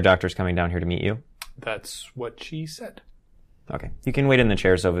 and your doctor's coming down here to meet you? That's what she said. Okay. You can wait in the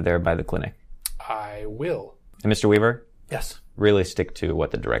chairs over there by the clinic. I will. And Mr. Weaver? Yes. Really stick to what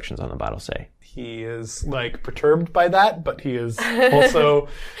the directions on the bottle say. He is, like, perturbed by that, but he is also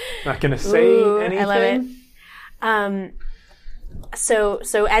not going to say anything. I love it.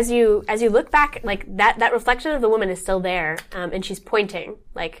 So as you look back, like, that reflection of the woman is still there, and she's pointing,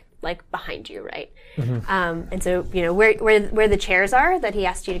 like behind you, right? And so, you know, where the chairs are that he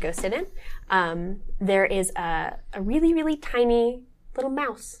asked you to go sit in, there is a really, really tiny little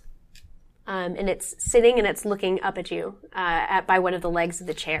mouse. And it's sitting and it's looking up at you, by one of the legs of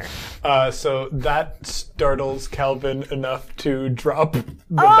the chair. So that startles Calvin enough to drop the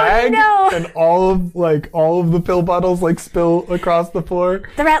bag, and all of the pill bottles like spill across the floor.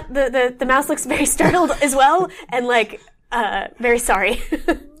 The mouse looks very startled as well, and like, very sorry.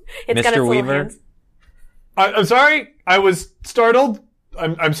 It's got its little hands. I'm sorry. I was startled.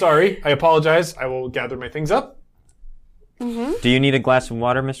 I'm sorry. I apologize. I will gather my things up. Mm-hmm. Do you need a glass of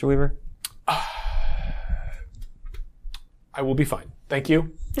water, Mr. Weaver? I will be fine. Thank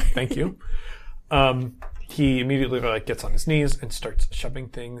you. He immediately like gets on his knees and starts shoving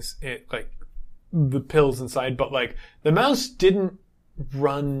things, like the pills inside. But like the mouse didn't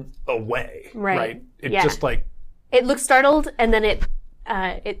run away, right? It just like it looked startled, and then it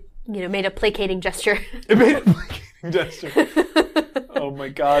made a placating gesture. It made a placating gesture. Oh my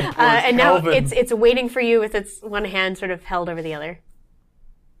God! Poor and Calvin. now it's waiting for you with its one hand sort of held over the other.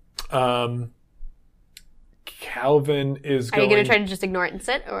 Calvin is going... Are you going to try to just ignore it and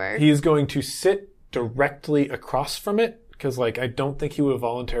sit, or...? He is going to sit directly across from it, because, like, I don't think he would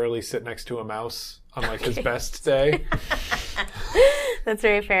voluntarily sit next to a mouse on, like, his best day. That's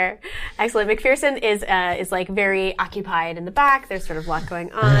very fair. Excellent. McPherson is like, very occupied in the back. There's sort of a lot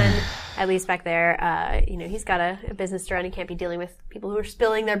going on, at least back there. He's got a business to run. He can't be dealing with people who are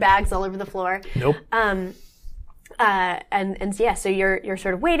spilling their bags all over the floor. Nope. So you're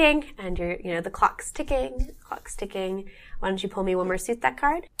sort of waiting, and the clock's ticking. Why don't you pull me one more suit that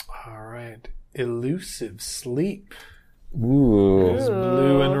card? All right. Elusive sleep. Ooh. It's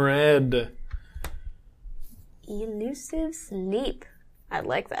blue and red. Elusive sleep. I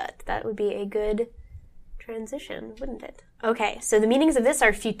like that. That would be a good transition, wouldn't it? Okay, so the meanings of this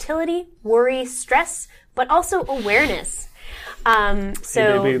are futility, worry, stress, but also awareness. Hey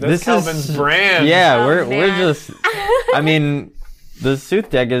baby, that's Calvin's brand. Yeah, we're just. I mean, the Sooth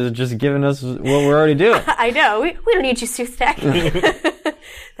deck is just giving us what we're already doing. I know. We don't need you, Sooth deck.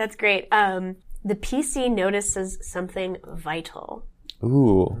 That's great. The PC notices something vital.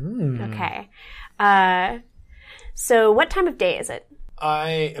 Ooh. Okay. So what time of day is it?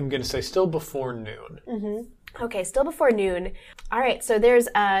 I am going to say still before noon. Okay, still before noon. All right, so there's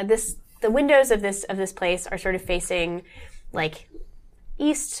the windows of this place are sort of facing like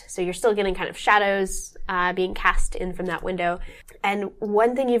east, so you're still getting kind of shadows being cast in from that window. And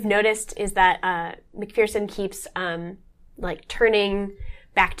one thing you've noticed is that McPherson keeps like turning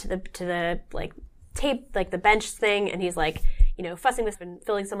back to the like tape, like the bench thing, and he's like, you know, fussing with and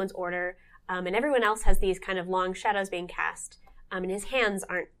filling someone's order. And everyone else has these kind of long shadows being cast. And his hands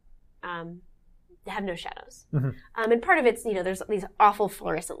aren't, have no shadows. And part of it's, you know, there's these awful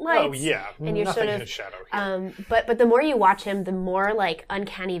fluorescent lights. Oh, yeah. And you're Nothing sort in of, a shadow here. but the more you watch him, the more like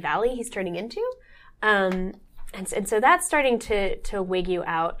uncanny valley he's turning into. And so that's starting to wig you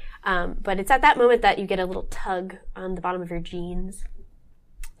out. But it's at that moment that you get a little tug on the bottom of your jeans.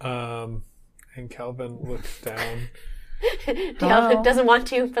 And Calvin looks down. Calvin doesn't want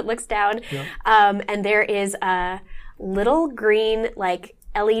to, but looks down. Yep. And there is little green, like,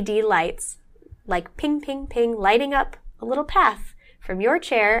 LED lights, like ping, ping, ping, lighting up a little path from your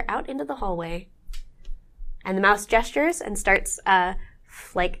chair out into the hallway. And the mouse gestures and starts,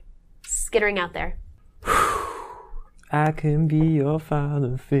 like, skittering out there. I can be your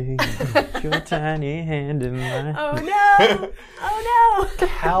father figure, put your tiny hand in mine. Oh no! Oh no!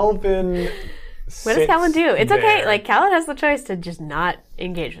 Calvin What does Calvin do? It's okay. there. Like, Calvin has the choice to just not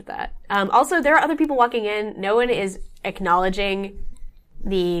engage with that. Also, there are other people walking in. No one is acknowledging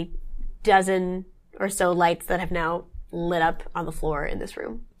the dozen or so lights that have now lit up on the floor in this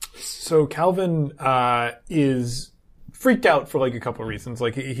room. So Calvin is freaked out for like a couple of reasons.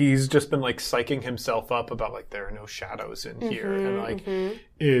 Like he's just been like psyching himself up about like there are no shadows in here, and like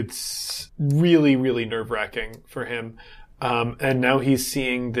it's really, really nerve-wracking for him. And now he's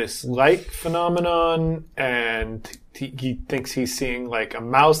seeing this light phenomenon, and he thinks he's seeing like a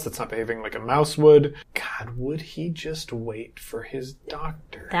mouse that's not behaving like a mouse would. God, would he just wait for his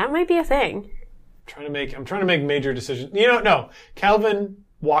doctor? That might be a thing. I'm trying to make major decisions. You know, no. Calvin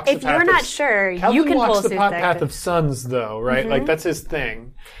walks If the path you're not of, sure, Calvin you can walks pull the Sooth path deck. of sons, though, right? Like that's his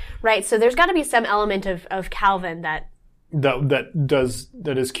thing. Right, so there's got to be some element of Calvin that...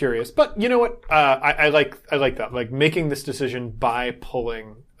 That is curious. But you know what? I like that. Like making this decision by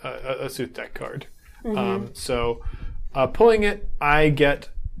pulling a Sooth deck card. So pulling it, I get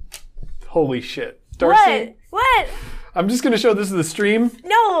holy shit. Darcy, What? I'm just going to show this to the stream.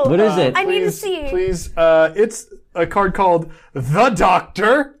 No! What is it? I need to see. Please. It's a card called The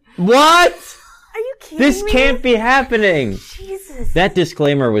Doctor. What? Are you kidding This me? can't be happening. Jesus. That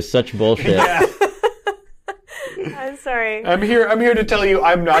disclaimer was such bullshit. Yeah. I'm sorry. I'm here to tell you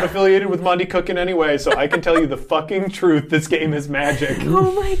I'm not affiliated with Monty Cook in any way, so I can tell you the fucking truth. This game is magic.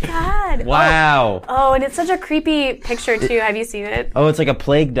 Oh my god. Wow. Oh, and it's such a creepy picture too. Have you seen it? Oh, it's like a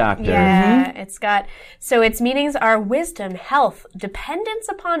plague doctor. Yeah, it's got, so its meanings are wisdom, health, dependence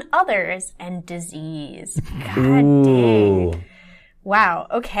upon others, and disease. God Ooh. dang. Wow,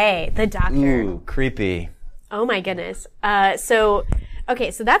 okay, the doctor. Ooh, creepy. Oh my goodness. So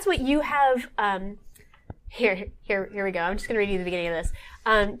that's what you have, Here we go. I'm just going to read you the beginning of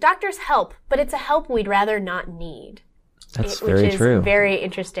this. Doctors help, but it's a help we'd rather not need. That's Which very is true. very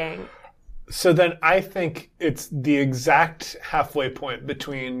interesting. So then I think it's the exact halfway point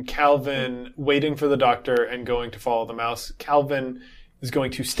between Calvin waiting for the doctor and going to follow the mouse. Calvin is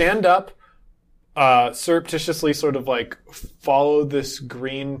going to stand up, surreptitiously sort of like follow this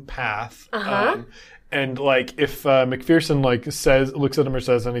green path. And like if McPherson like looks at him or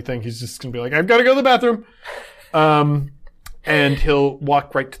says anything, he's just gonna be like, I've got to go to the bathroom. And he'll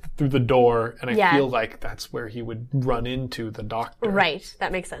walk right through the door, and I feel like that's where he would run into the doctor. Right,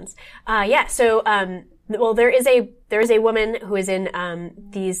 that makes sense. So well, there is a woman who is in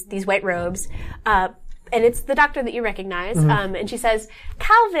these white robes, and it's the doctor that you recognize. And she says,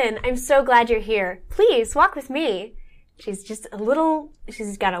 "Calvin, I'm so glad you're here. Please walk with me." She's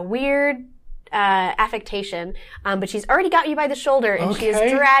got a weird affectation, but she's already got you by the shoulder, and she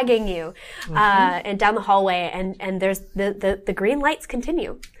is dragging you and down the hallway, and there's the green lights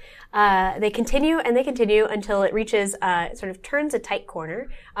continue. They continue and they continue until it reaches sort of turns a tight corner.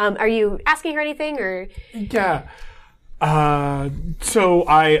 Are you asking her anything, or? Yeah. So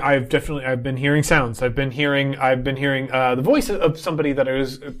I've been hearing sounds. I've been hearing the voice of somebody that I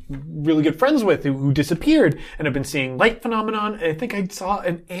was really good friends with who disappeared, and I've been seeing light phenomenon. And I think I saw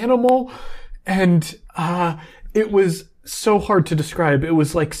an animal, and it was so hard to describe. It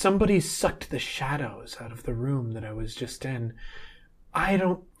was like somebody sucked the shadows out of the room that I was just in. I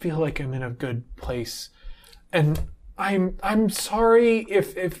don't feel like I'm in a good place. And I'm sorry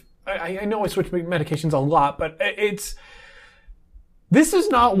if I know I switch medications a lot, but this is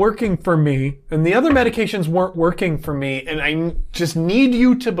not working for me, and the other medications weren't working for me, and I just need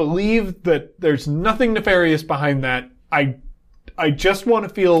you to believe that there's nothing nefarious behind that. I just want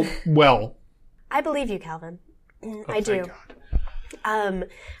to feel well. I believe you, Calvin. I do. God.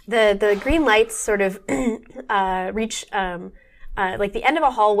 The green lights sort of reach like the end of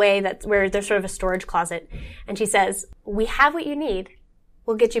a hallway where there's sort of a storage closet, and she says, "We have what you need.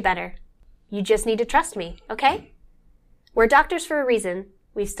 We'll get you better. You just need to trust me, okay? We're doctors for a reason.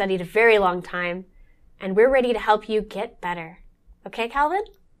 We've studied a very long time, and we're ready to help you get better. Okay, Calvin?"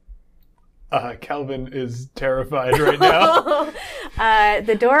 Calvin is terrified right now.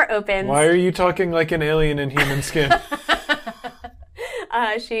 The door opens. Why are you talking like an alien in human skin?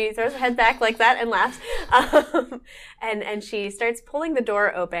 She throws her head back like that and laughs. And she starts pulling the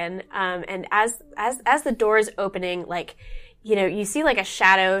door open. And as the door is opening, like, you know, you see like a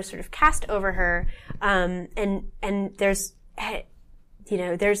shadow sort of cast over her. And there's, you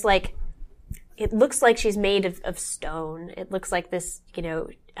know, there's like, it looks like she's made of stone. It looks like this, you know,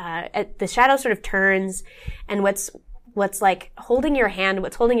 the shadow sort of turns, and what's like holding your hand,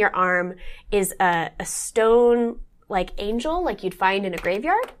 what's holding your arm is a stone like angel, like you'd find in a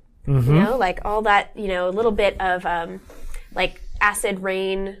graveyard. Mm-hmm. You know, like all that, you know, a little bit of like acid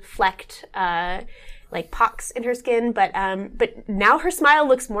rain flecked like pox in her skin, but now her smile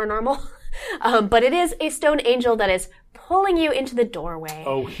looks more normal. But it is a stone angel that is pulling you into the doorway.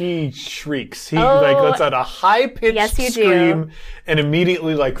 Oh, he shrieks. He like lets out a high-pitched scream and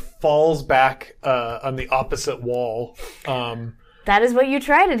immediately like falls back on the opposite wall. That is what you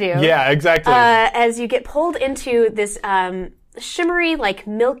try to do. Yeah, exactly. As you get pulled into this shimmery, like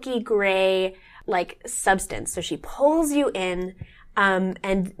milky gray, like substance. So she pulls you in.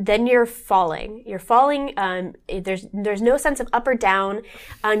 And then you're falling. There's no sense of up or down.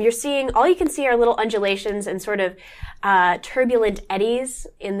 All you can see are little undulations and sort of, turbulent eddies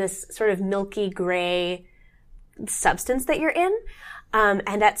in this sort of milky gray substance that you're in.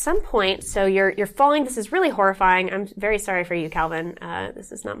 And at some point, so you're falling. This is really horrifying. I'm very sorry for you, Calvin.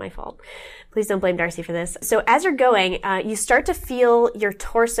 This is not my fault. Please don't blame Darcy for this. So as you're going, you start to feel your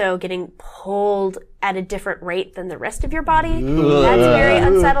torso getting pulled at a different rate than the rest of your body. That's very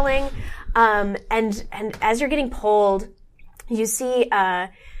unsettling. And as you're getting pulled, you see,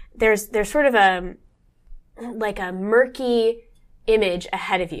 there's sort of like a murky image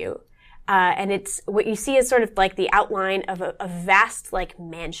ahead of you. And it's, what you see is sort of like the outline of a vast, like,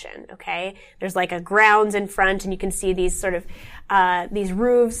 mansion, okay? There's like a grounds in front, and you can see these sort of, these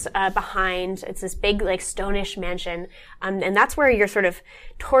roofs, behind. It's this big, like, stonish mansion. And that's where your sort of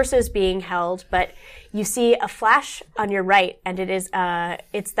torso's being held, but you see a flash on your right, and it is,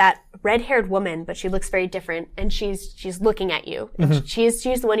 it's that red-haired woman, but she looks very different, and she's looking at you. Mm-hmm. And she's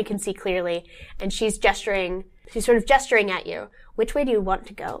the one who can see clearly, and she's sort of gesturing at you. Which way do you want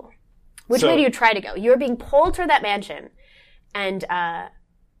to go? Which way do you try to go? You're being pulled toward that mansion, and but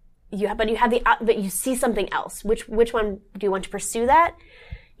you see something else. Which one do you want to pursue? That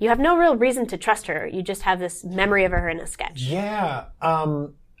you have no real reason to trust her. You just have this memory of her in a sketch. Yeah,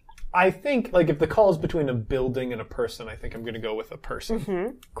 I think like if the call is between a building and a person, I think I'm going to go with a person.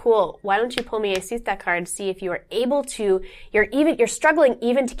 Mm-hmm. Cool. Why don't you pull me a Soothsayer card? See if you are able to. You're struggling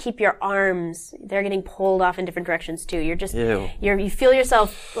even to keep your arms. They're getting pulled off in different directions too. You're just you feel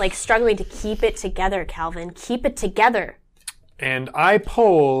yourself like struggling to keep it together, Calvin. Keep it together. And I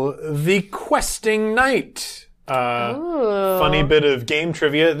pull the Questing Knight. Funny bit of game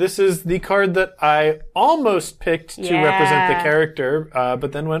trivia. This is the card that I almost picked to represent the character,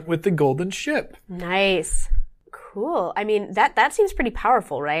 but then went with the golden ship. Nice. Cool. I mean, that seems pretty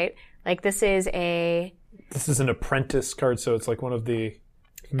powerful, right? Like this is an apprentice card, so it's like one of the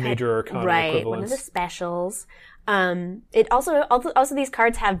major arcana equivalents. One of the specials. It also these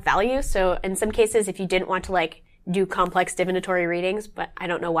cards have value, so in some cases if you didn't want to like do complex divinatory readings, but I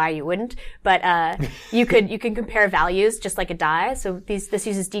don't know why you wouldn't. But you can compare values just like a die. So this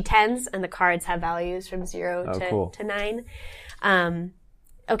uses D10s, and the cards have values from 0 to 9.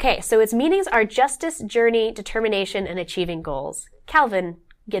 Okay, so its meanings are justice, journey, determination, and achieving goals. Calvin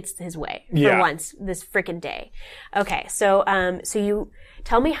gets his way for once this frickin' day. Okay, so you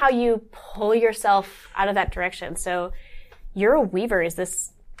tell me how you pull yourself out of that direction. So you're a weaver. Is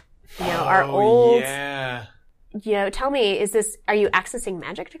this our old? Yeah. Tell me, are you accessing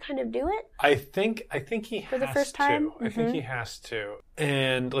magic to kind of do it? I think he has to. For the first time? Mm-hmm. I think he has to.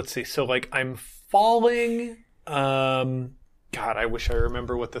 And let's see. So like I'm falling. God, I wish I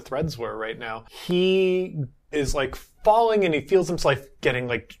remember what the threads were right now. He is like falling and he feels himself getting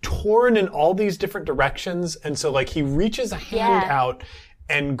like torn in all these different directions. And so like he reaches a hand out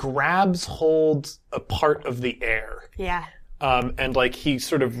and grabs hold a part of the air. Yeah. And like he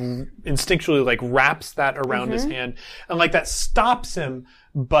sort of instinctually like wraps that around his hand, and like that stops him,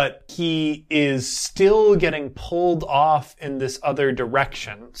 but he is still getting pulled off in this other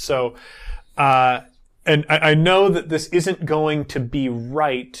direction. So, and I know that this isn't going to be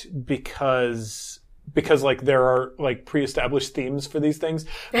right because like there are like pre-established themes for these things,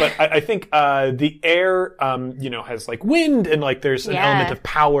 but I think the air has like wind, and like there's an element of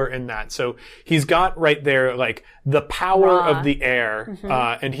power in that. So he's got right there like the power of the air,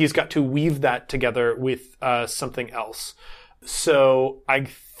 and he's got to weave that together with something else. So I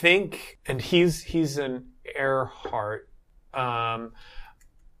think, and he's an Earhart.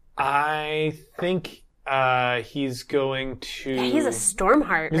 I think he's going to... Yeah, he's a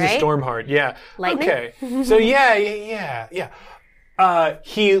Stormheart, right? He's a Stormheart, yeah. Lightning? Okay. So yeah.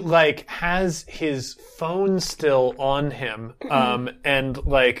 He like has his phone still on him, and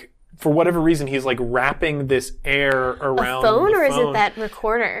like for whatever reason he's like wrapping this air around a phone, the or phone. is it that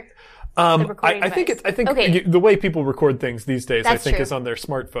recorder? I think Okay. the way people record things these days, That's true. is on their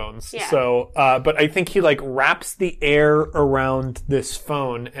smartphones. Yeah. So, but I think he like wraps the air around this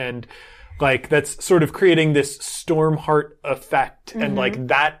phone, and like that's sort of creating this Stormheart effect, and like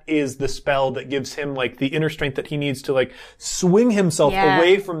that is the spell that gives him like the inner strength that he needs to like swing himself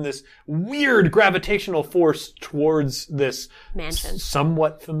away from this weird gravitational force towards this mansion.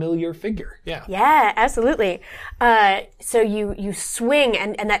 Somewhat familiar figure. Yeah. Yeah, absolutely. So you swing,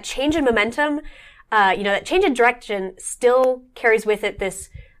 and that change in momentum, that change in direction still carries with it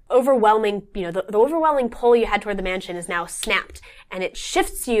this overwhelming, the overwhelming pull you had toward the mansion is now snapped, and it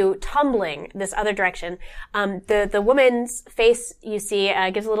shifts you tumbling this other direction. The woman's face you see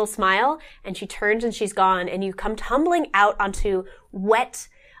gives a little smile, and she turns and she's gone, and you come tumbling out onto wet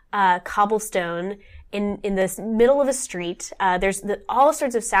cobblestone in this middle of a street. There's all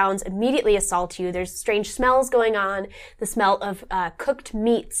sorts of sounds immediately assault you. There's strange smells going on, the smell of cooked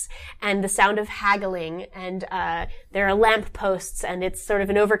meats, and the sound of haggling, and there are lamp posts, and it's sort of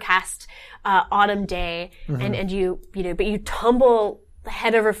an overcast autumn day, and you tumble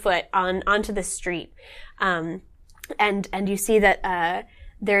head over foot onto the street, and you see that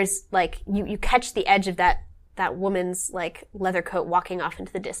there's like you catch the edge of that woman's like leather coat walking off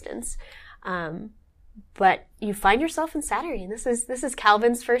into the distance. But you find yourself in Sattery, and this is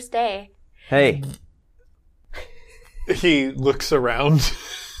Calvin's first day. Hey, He looks around.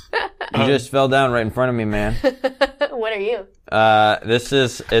 you just fell down right in front of me, man. What are you?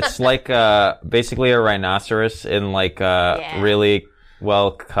 It's like basically a rhinoceros in like a really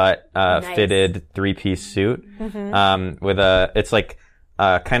well cut, fitted 3-piece suit. It's like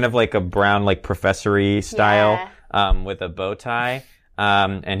kind of like a brown like professory style, with a bow tie.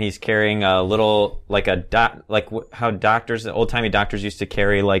 And he's carrying a little, like how old-timey doctors used to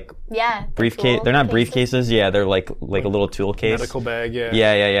carry, like, briefcase. They're not briefcases. Yeah, they're like a little tool case. Medical bag, yeah.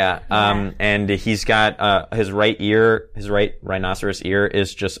 Yeah. And he's got, his right rhinoceros ear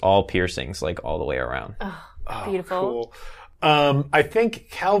is just all piercings, like, all the way around. Oh, beautiful. Cool. I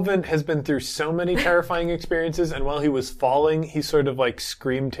think Calvin has been through so many terrifying experiences, and while he was falling, he sort of, like,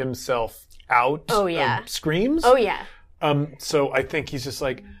 screamed himself out. Oh, yeah. Screams. Oh, yeah. So I think he's just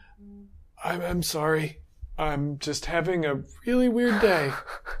like, I'm sorry. I'm just having a really weird day.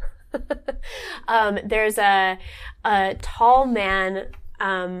 There's a tall man,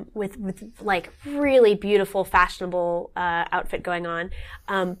 with like really beautiful, fashionable, outfit going on.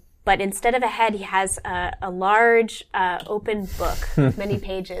 But instead of a head, he has a large, open book with many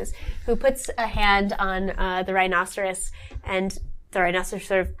pages, who puts a hand on, the rhinoceros, and the rhinoceros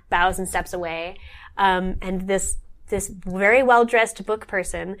sort of bows and steps away. And this very well-dressed book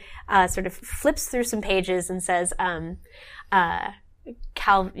person sort of flips through some pages and says,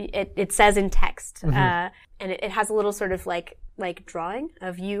 it says in text, and it has a little sort of like drawing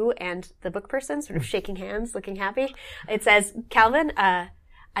of you and the book person sort of shaking hands, looking happy. It says, Calvin,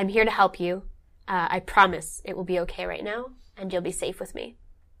 I'm here to help you. I promise it will be okay right now, and you'll be safe with me.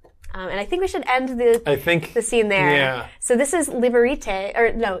 And I think we should end the scene there. Yeah. So this is Liberite,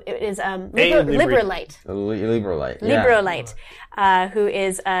 or no, it is Liberolite. Liberolite. Liberolite, who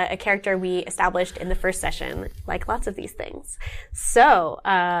is a character we established in the first session, like lots of these things. So,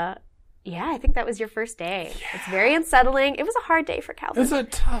 I think that was your first day. Yeah. It's very unsettling. It was a hard day for Calvin. It's a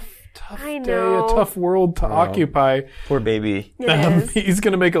tough I day, know. a tough world to occupy. Poor baby. It is. He's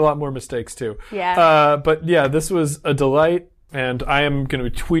going to make a lot more mistakes too. Yeah. But yeah, this was a delight. And I am going to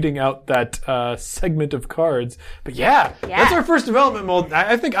be tweeting out that segment of cards. But yeah, that's our first development mode.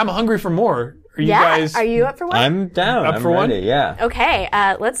 I think I'm hungry for more. Are you guys? Are you up for one? I'm down. Up I'm for ready, one? Yeah. Okay,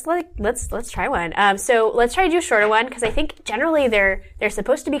 let's try one. So let's try to do a shorter one because I think generally they're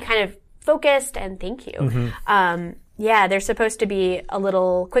supposed to be kind of focused and thank you. Yeah, they're supposed to be a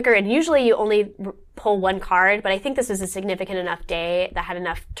little quicker, and usually you only pull one card. But I think this was a significant enough day that had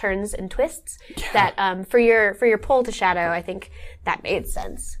enough turns and twists that for your pull to shadow, I think that made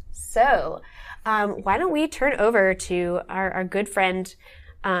sense. So why don't we turn over to our good friend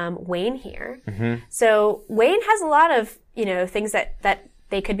Wayne here? So Wayne has a lot of things that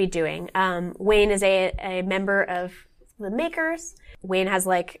they could be doing. Wayne is a member of the Makers. Wayne has a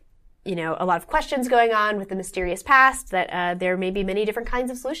lot of questions going on with the mysterious past that there may be many different kinds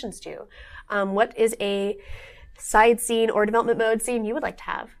of solutions to. What is a side scene or development mode scene you would like to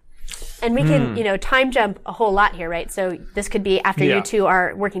have? And we can, time jump a whole lot here, right? So this could be after you two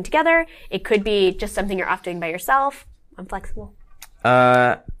are working together. It could be just something you're off doing by yourself. I'm flexible.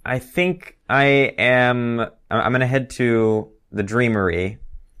 I think I'm going to head to the Dreamery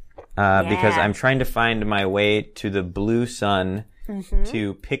because I'm trying to find my way to the Blue Sun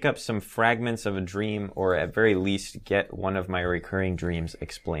to pick up some fragments of a dream, or at very least get one of my recurring dreams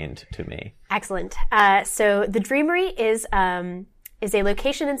explained to me. Excellent. So the Dreamery is a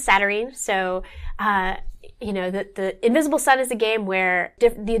location in Satyrine. So, the Invisible Sun is a game where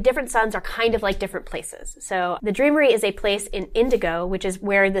the different suns are kind of like different places. So the Dreamery is a place in Indigo, which is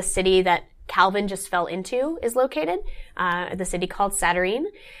where the city that Calvin just fell into is located, the city called Satyrine.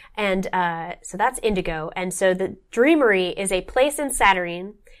 And so that's Indigo. And so the Dreamery is a place in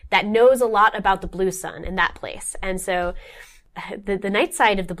Satyrine that knows a lot about the Blue Sun in that place. And so the night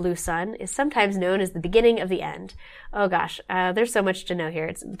side of the Blue Sun is sometimes known as the beginning of the end. Oh gosh, there's so much to know here.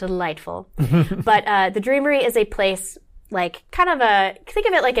 It's delightful. But the Dreamery is a place think of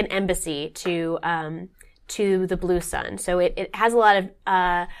it like an embassy to the Blue Sun. So it has a lot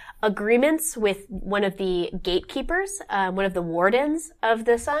of agreements with one of the gatekeepers, one of the wardens of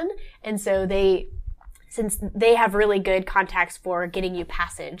the sun. And so since they have really good contacts for getting you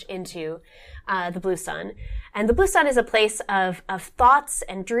passage into the Blue Sun. And the Blue Sun is a place of thoughts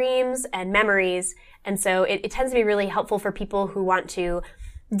and dreams and memories. And so it tends to be really helpful for people who want to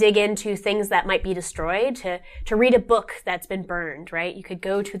dig into things that might be destroyed, to read a book that's been burned, right? You could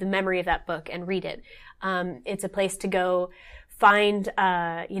go to the memory of that book and read it. It's a place to go find,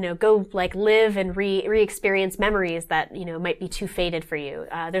 live and re-experience memories that, might be too faded for you.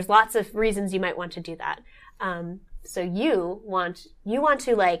 There's lots of reasons you might want to do that. So you want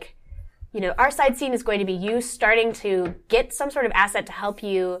to our side scene is going to be you starting to get some sort of asset to help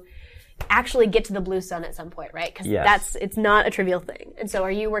you actually get to the Blue Sun at some point, right? Because it's not a trivial thing. And so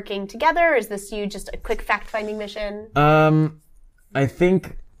are you working together? Or is this you just a quick fact-finding mission? I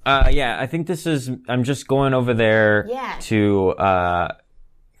think this is, I'm just going over there to,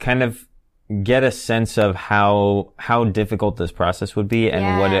 kind of get a sense of how difficult this process would be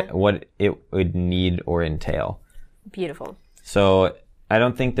and what it would need or entail. Beautiful. So I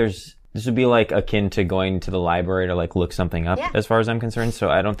don't think this would be akin to going to the library to look something up as far as I'm concerned. So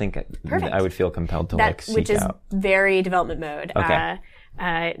I don't think I would feel compelled to seek out. Which is very development mode. Okay.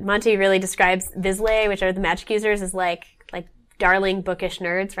 Monty really describes Vizsla, which are the magic users, as like darling bookish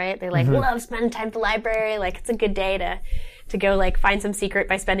nerds, right? They love spending time at the library. It's a good day to go find some secret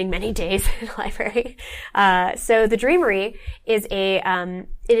by spending many days in the library. So the Dreamery is it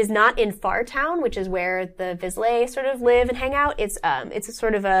is not in Fartown, which is where the Vizsla sort of live and hang out. It's a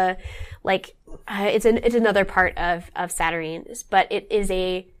sort of it's another part of Satyrine, but it is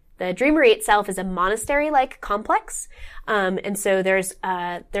the Dreamery itself is a monastery-like complex. And so there's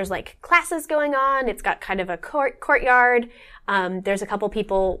classes going on. It's got kind of a courtyard. There's a couple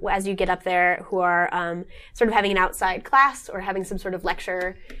people as you get up there who are, sort of having an outside class or having some sort of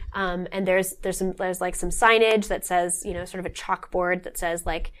lecture. And there's some signage that says, sort of a chalkboard that says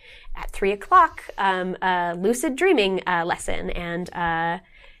at 3:00, lucid dreaming, lesson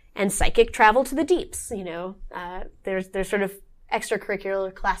and psychic travel to the deeps. There's sort of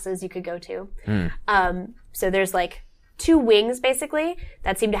extracurricular classes you could go to. So there's 2 wings basically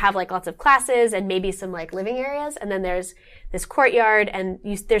that seem to have lots of classes and maybe some living areas. And then there's this courtyard and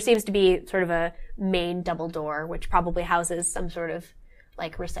there seems to be sort of a main double door, which probably houses some sort of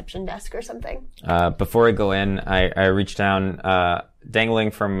reception desk or something. Before I go in, I reach down,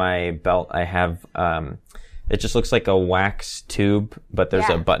 dangling from my belt. I have, it just looks like a wax tube, but there's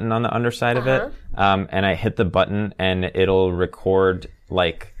a button on the underside of it. And I hit the button and it'll record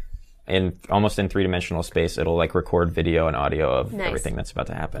almost in 3-dimensional space. It'll record video and audio of everything that's about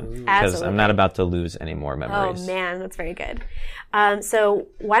to happen. Because I'm not about to lose any more memories. Oh man, that's very good. So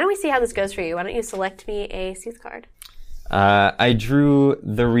why don't we see how this goes for you? Why don't you select me a Sooth card? I drew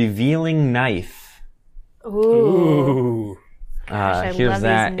the revealing knife. Ooh. Gosh, I here's love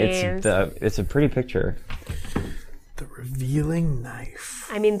that. these names. It's a pretty picture. The revealing knife.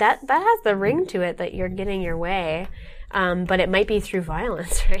 I mean, that has the ring to it that you're getting your way, but it might be through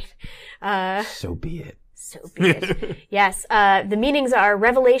violence, right? So be it. So be it. Yes. The meanings are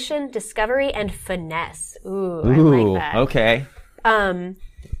revelation, discovery, and finesse. Ooh, I like that. Okay.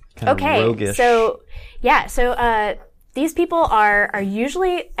 Okay. Roguish. So these people are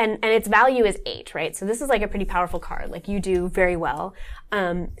usually, and its value is 8, right? So this is like a pretty powerful card. Like you do very well.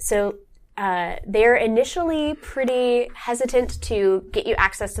 They're initially pretty hesitant to get you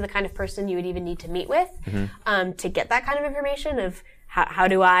access to the kind of person you would even need to meet with, to get that kind of information of how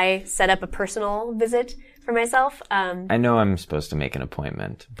do I set up a personal visit for myself. I know I'm supposed to make an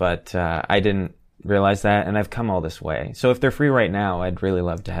appointment, but I didn't realize that, and I've come all this way. So if they're free right now, I'd really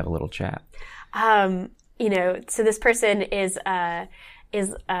love to have a little chat. So this person is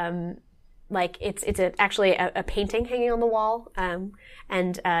like it's actually a painting hanging on the wall, and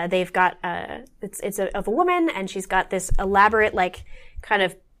they've got it's of a woman, and she's got this elaborate like kind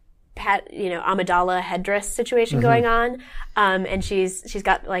of Amidala headdress situation going on, and she's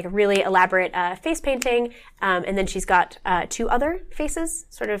got like a really elaborate face painting, and then she's got 2 other faces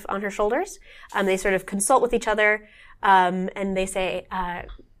sort of on her shoulders. They sort of consult with each other, and they say,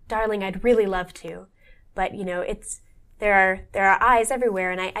 "Darling, I'd really love to, but there are eyes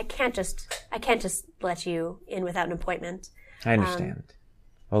everywhere, and I can't just let you in without an appointment." I understand.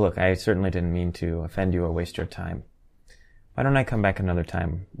 Well, look, I certainly didn't mean to offend you or waste your time. Why don't I come back another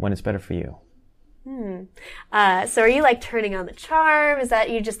time when it's better for you? So are you like turning on the charm? Is that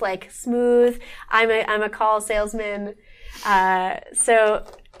you just like smooth? I'm a call salesman. So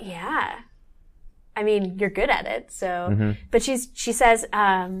yeah, I mean you're good at it. So, but she says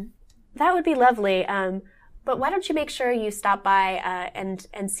that would be lovely. But why don't you make sure you stop by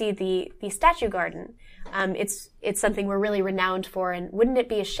and see the statue garden? It's something we're really renowned for, and wouldn't it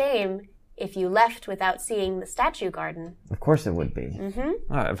be a shame if you left without seeing the statue garden? Of course it would be.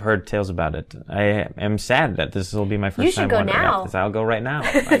 I've heard tales about it. I am sad that this will be my first time wandering out this. I'll go right now.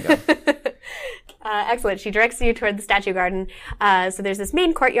 Excellent. She directs you toward the statue garden. So there's this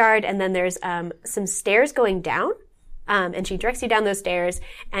main courtyard, and then there's some stairs going down. And she directs you down those stairs,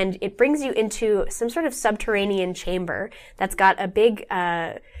 and it brings you into some sort of subterranean chamber that's got a big,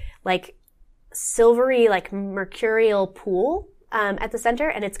 like, silvery, like, mercurial pool at the center,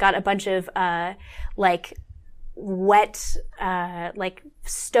 and it's got a bunch of, like, wet, like,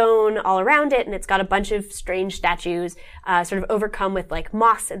 stone all around it, and it's got a bunch of strange statues, sort of overcome with, like,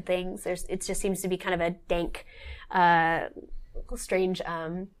 moss and things. It just seems to be kind of a dank, strange,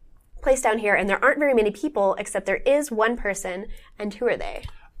 place down here, and there aren't very many people, except there is one person, and who are they?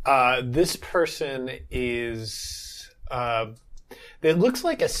 This person is, it looks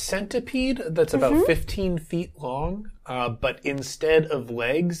like a centipede that's about 15 feet long, but instead of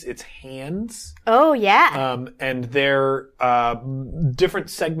legs, it's hands. Oh, yeah. And their, different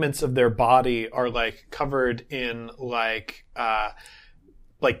segments of their body are, like, covered in, like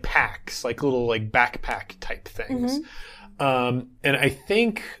packs, like little, like, backpack type things. And I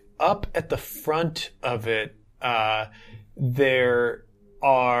think up at the front of it, there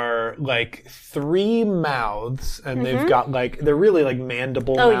are like 3 mouths, and they've got like, they're really like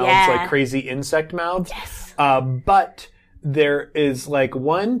mandible mouths, like crazy insect mouths. Yes. But there is like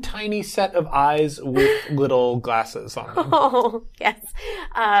one tiny set of eyes with little glasses on them. Oh, yes.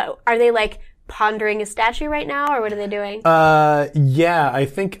 Are they like pondering a statue right now, or what are they doing? Yeah, I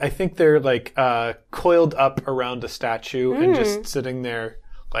think they're like, coiled up around a statue and just sitting there,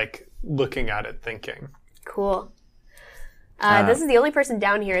 like, looking at it, thinking. Cool. This is the only person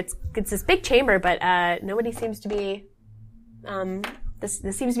down here. It's this big chamber, but nobody seems to be. This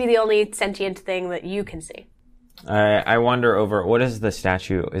seems to be the only sentient thing that you can see. I wander over. What is the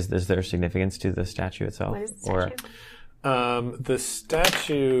statue? Is there significance to the statue itself? What is the statue? The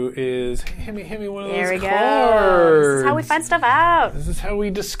statue is. Hand me one of those there we cards. Go. This is how we find stuff out. This is how we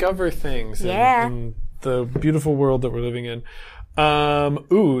discover things. Yeah. In the beautiful world that we're living in.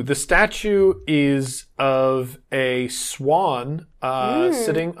 The statue is of a swan,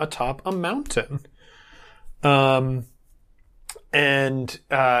 sitting atop a mountain. And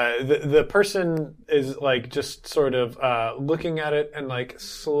the person is like just sort of, looking at it, and like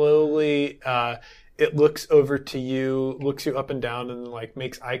slowly, it looks over to you, looks you up and down, and like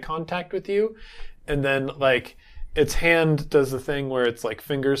makes eye contact with you. And then like, its hand does the thing where its like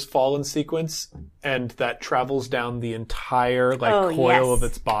fingers fall in sequence, and that travels down the entire like coil of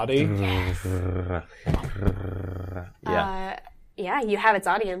its body. Yeah, you have its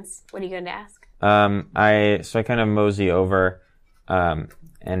audience. What are you going to ask? I kind of mosey over,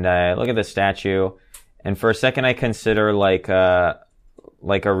 and I look at the statue, and for a second I consider like a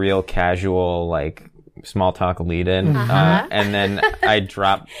real casual, like, small talk lead-in, and then I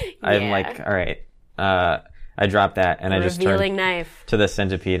drop, I'm like, all right, I drop that, and I just turn knife to the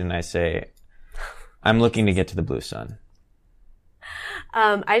centipede, and I say, I'm looking to get to the blue sun.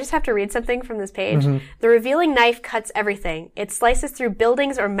 I just have to read something from this page. The revealing knife cuts everything. It slices through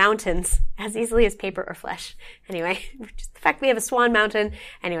buildings or mountains as easily as paper or flesh. Anyway, just the fact we have a swan mountain.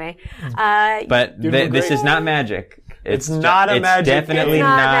 Anyway. But this is not magic. It's not a magic. It's definitely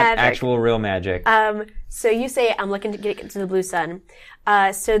not actual real magic. So you say, I'm looking to get to the blue sun.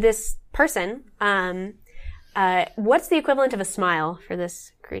 So this person, what's the equivalent of a smile for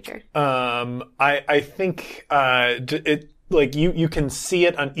this creature? I think it, like, you can see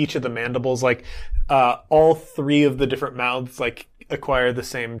it on each of the mandibles. Like, all three of the different mouths, like, acquire the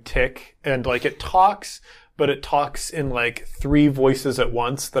same tick, and, like, it talks, but it talks in, like, three voices at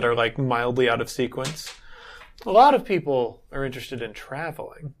once that are, like, mildly out of sequence. A lot of people are interested in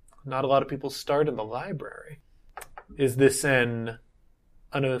traveling. Not a lot of people start in the library. Is this an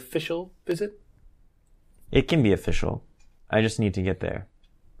unofficial visit? It can be official. I just need to get there.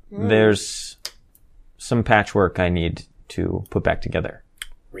 There's some patchwork I need to put back together.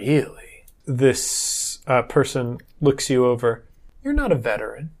 Really? This person looks you over. You're not a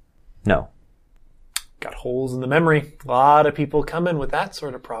veteran. No. Got holes in the memory. A lot of people come in with that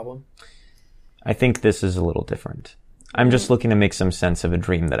sort of problem. I think this is a little different. I'm just looking to make some sense of a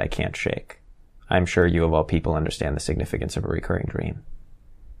dream that I can't shake. I'm sure you of all people understand the significance of a recurring dream.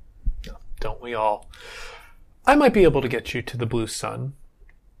 Don't we all? I might be able to get you to the blue sun.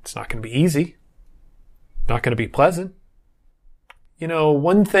 It's not going to be easy. Not going to be pleasant. You know,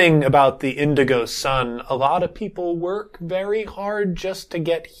 one thing about the indigo sun, a lot of people work very hard just to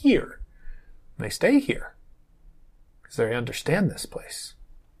get here. They stay here because they understand this place.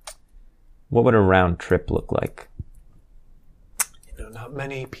 What would a round trip look like? You know, not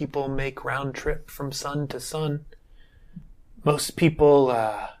many people make round trip from sun to sun. Most people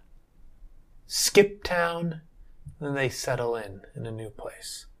skip town, then they settle in a new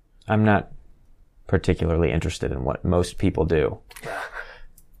place. I'm not particularly interested in what most people do.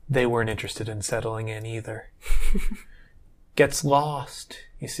 They weren't interested in settling in either. Gets lost.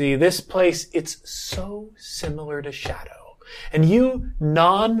 You see, this place, it's so similar to Shadow. And you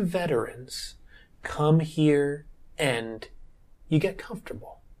non-veterans come here and you get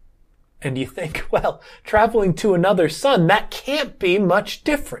comfortable. And you think, well, traveling to another sun, that can't be much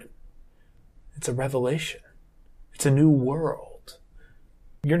different. It's a revelation. It's a new world.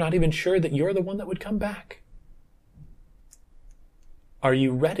 You're not even sure that you're the one that would come back. Are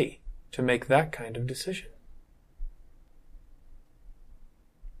you ready to make that kind of decision?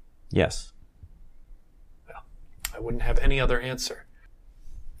 Yes. Well, I wouldn't have any other answer.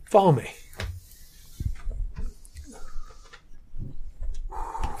 Follow me.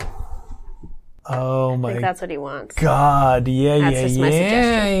 Oh my! I think that's what he wants. God, That's my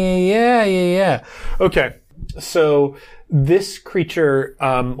suggestion. Yeah. Okay, so this creature,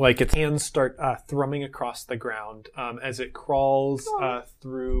 like its hands start thrumming across the ground as it crawls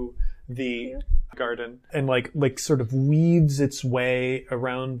through the garden and like sort of weaves its way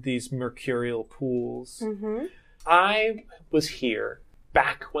around these mercurial pools. Mm-hmm. I was here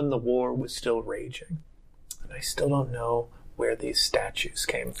back when the war was still raging, and I still don't know where these statues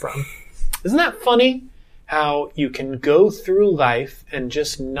came from. Isn't that funny? How you can go through life and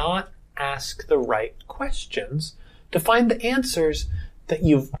just not ask the right questions to find the answers that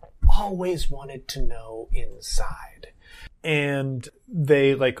you've always wanted to know inside. And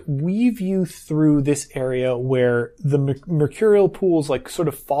they like weave you through this area where the mercurial pools like sort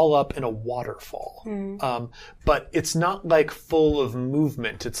of fall up in a waterfall. But it's not like full of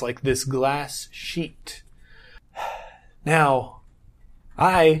movement. It's like this glass sheet. Now,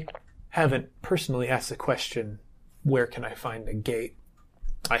 I haven't personally asked the question, where can I find a gate?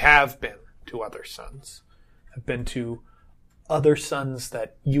 I have been to other suns. I've been to other suns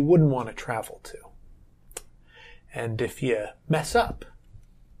that you wouldn't want to travel to. And if you mess up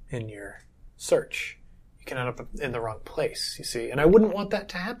in your search, you can end up in the wrong place, you see. And I wouldn't want that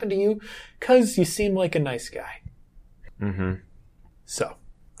to happen to you because you seem like a nice guy. Mm-hmm. So,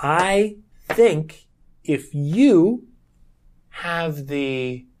 I think if you have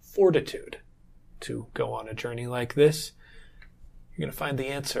the fortitude to go on a journey like this, you're going to find the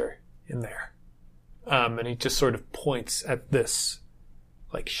answer in there. And he just sort of points at this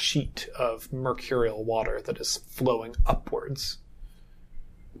like sheet of mercurial water that is flowing upwards.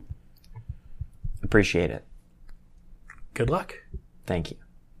 Appreciate it. Good luck. Thank you.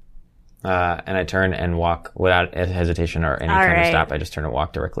 And I turn and walk without hesitation or any kind of stop. I just turn and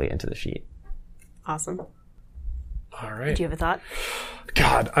walk directly into the sheet. Awesome. All right. Do you have a thought?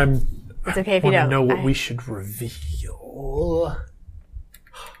 God, It's okay if you don't. I want to know what we should reveal.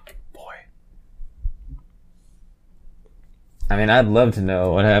 Boy. Oh, I mean, I'd love to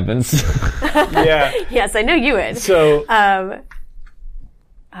know what happens. Yeah. Yes, I know you would. So, all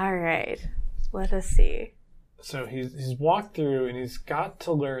right. Let us see. so he's walked through and he's got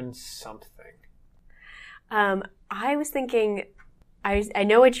to learn something. I was thinking, I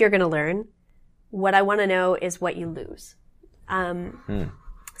know what you're going to learn. What I want to know is what you lose.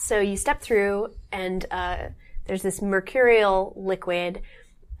 So you step through, and there's this mercurial liquid.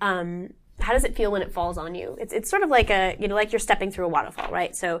 How does it feel when it falls on you? It's sort of like like you're stepping through a waterfall,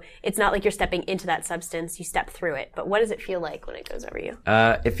 right? So it's not like you're stepping into that substance; you step through it. But what does it feel like when it goes over you?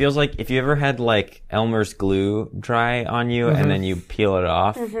 It feels like if you ever had like Elmer's glue dry on you and then you peel it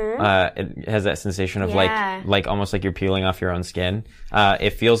off, it has that sensation of like almost like you're peeling off your own skin.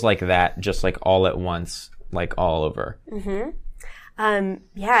 It feels like that, just like all at once, like all over. And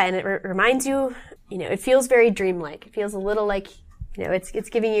it reminds you, it feels very dreamlike. It feels a little like, it's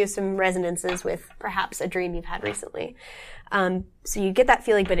giving you some resonances with perhaps a dream you've had recently. So you get that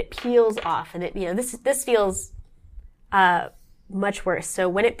feeling, but it peels off, and this feels much worse. So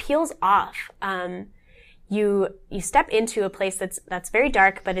when it peels off, you step into a place that's very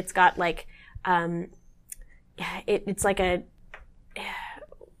dark, but it's got like it's like a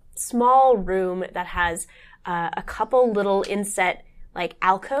small room that has a couple little inset like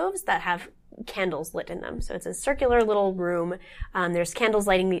alcoves that have candles lit in them. So it's a circular little room. There's candles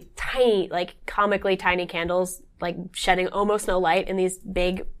lighting the tiny, like comically tiny candles, like shedding almost no light in these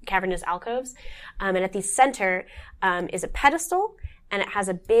big cavernous alcoves. And at the center is a pedestal, and it has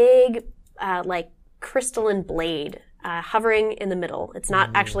a big like crystalline blade hovering in the middle. It's not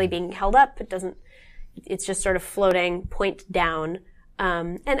actually being held up. It's just sort of floating point down.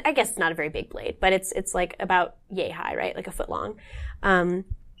 And I guess it's not a very big blade, but it's like about yay high, right? Like a foot long.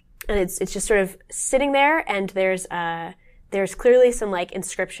 And it's just sort of sitting there, and there's clearly some like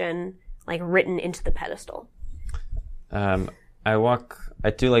inscription like written into the pedestal. I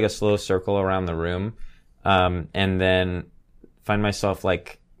do like a slow circle around the room, and then find myself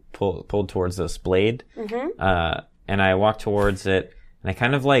like pulled towards this blade. And I walk towards it, and I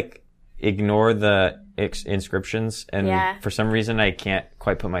kind of like ignore the inscriptions, and for some reason I can't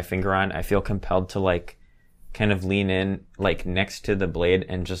quite put my finger on. I feel compelled to like kind of lean in like next to the blade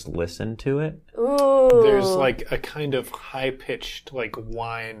and just listen to it. Ooh. There's like a kind of high-pitched like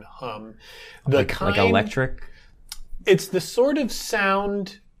whine hum. Like electric? It's the sort of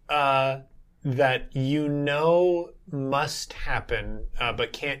sound that must happen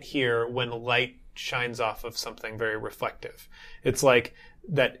but can't hear when light shines off of something very reflective. It's like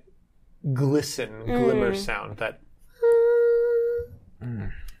that glimmer sound that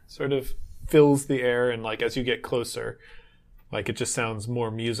sort of fills the air, and like as you get closer, like it just sounds more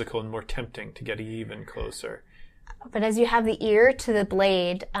musical and more tempting to get even closer. But as you have the ear to the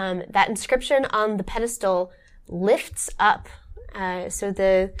blade, that inscription on the pedestal lifts up. So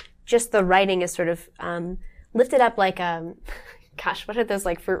the writing is sort of lifted up like gosh, what are those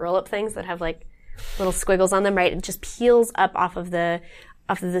like fruit roll-up things that have like little squiggles on them, right? It just peels up off of the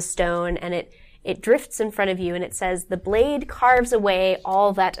stone, and it drifts in front of you, and it says, "The blade carves away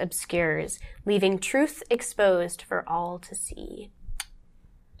all that obscures, leaving truth exposed for all to see."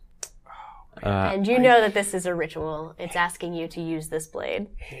 And you know that this is a ritual. It's asking you to use this blade.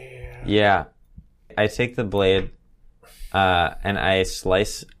 Yeah. I take the blade, and I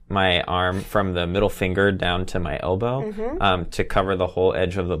slice my arm from the middle finger down to my elbow, to cover the whole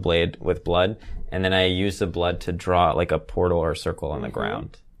edge of the blade with blood. And then I use the blood to draw like a portal or a circle on the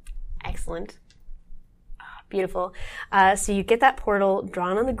ground. Excellent. Beautiful. So you get that portal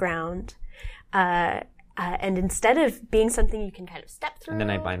drawn on the ground, and instead of being something you can kind of step through... And then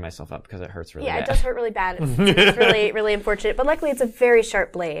I bind myself up because it hurts really bad. Yeah, it does hurt really bad. It's really, really unfortunate. But luckily it's a very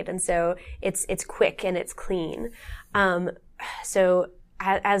sharp blade, and so it's quick and it's clean. So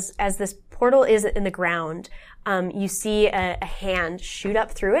as this portal is in the ground, you see a hand shoot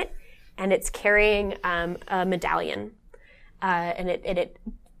up through it, and it's carrying a medallion. And it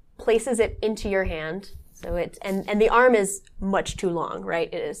places it into your hand. So and the arm is much too long,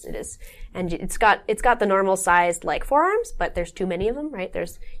 right? It is, and it's got the normal sized like forearms, but there's too many of them, right?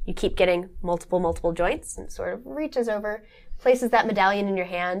 You keep getting multiple joints, and it sort of reaches over, places that medallion in your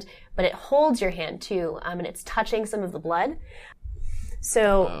hand, but it holds your hand too, and it's touching some of the blood.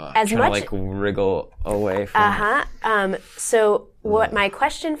 So as much to like wriggle away from So what my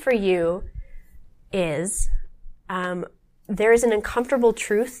question for you is, there is an uncomfortable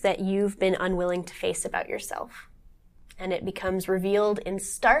truth that you've been unwilling to face about yourself. And it becomes revealed in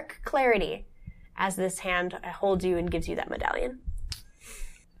stark clarity as this hand holds you and gives you that medallion.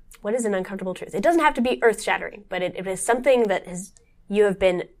 What is an uncomfortable truth? It doesn't have to be earth-shattering, but it is something that you have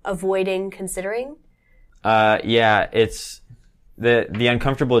been avoiding considering. Yeah, it's the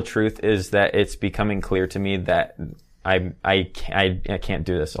uncomfortable truth is that it's becoming clear to me that I can't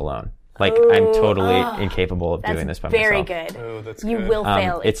do this alone. Like, I'm totally incapable of doing this by myself. Very good. Oh, that's you good. will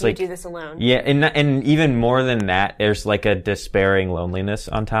fail if you do this alone. Yeah, and even more than that, there's like a despairing loneliness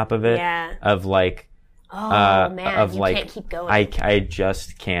on top of it. Yeah. Of like, man, of you like, can't keep going. I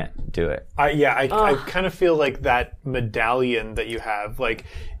just can't do it. I kind of feel like that medallion that you have, like,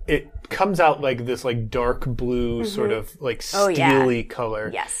 it comes out like this like dark blue sort of like steely color.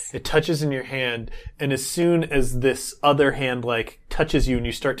 Yes. It touches in your hand, and as soon as this other hand like touches you and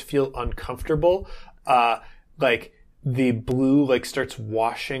you start to feel uncomfortable, like the blue like starts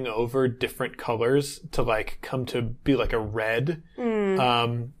washing over different colors to like come to be like a red.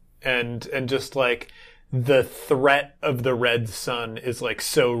 And just like the threat of the red sun is like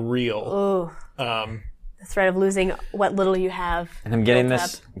so real. The threat of losing what little you have. And I'm getting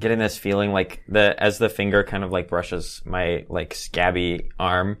this feeling like as the finger kind of like brushes my like scabby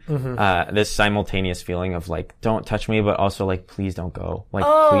arm, this simultaneous feeling of like, don't touch me, but also like, please don't go. Like,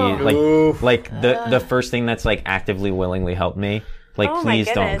 please, like the first thing that's like actively willingly helped me. Like, please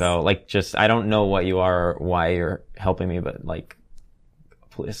don't go. Like, just, I don't know what you are or why you're helping me, but like,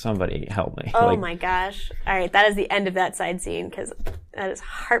 please somebody help me. Oh my gosh. All right. That is the end of that side scene because that is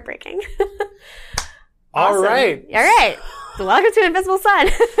heartbreaking. Awesome. All right. So welcome to Invisible Sun.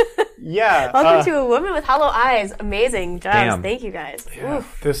 Yeah. Welcome to A Woman with Hollow Eyes. Amazing jobs. Damn. Thank you guys. Yeah,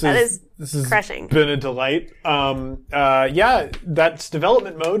 Oof, this is crushing. Been a delight. That's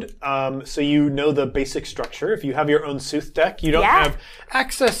development mode. So you know the basic structure. If you have your own Sooth deck, you don't have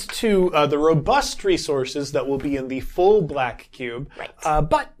access to the robust resources that will be in the full black cube. Right.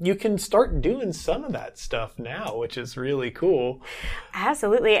 But you can start doing some of that stuff now, which is really cool.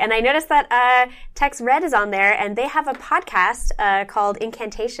 Absolutely. And I noticed that Tex Red is on there, and they have a podcast called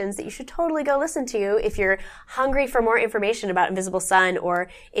Incantations that you should totally go listen to if you're hungry for more information about Invisible Sun, or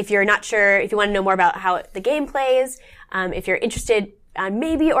if you're not sure, if you want to know more about how the game plays, if you're interested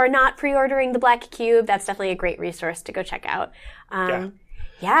maybe or not pre-ordering the Black Cube, that's definitely a great resource to go check out.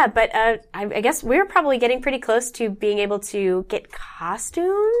 Yeah, but I guess we're probably getting pretty close to being able to get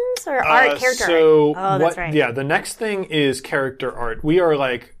costumes or character art. Oh, that's right. Yeah, the next thing is character art. We are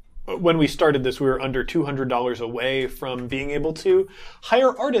like, when we started this, we were under $200 away from being able to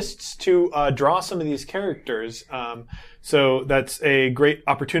hire artists to draw some of these characters. So that's a great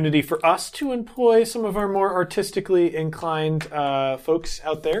opportunity for us to employ some of our more artistically inclined folks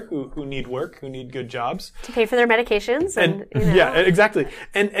out there who need work, who need good jobs. To pay for their medications. And you know. Yeah, exactly.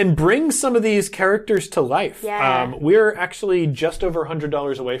 And bring some of these characters to life. Yeah. We're actually just over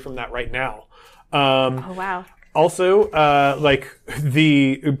 $100 away from that right now. Oh, wow. Also,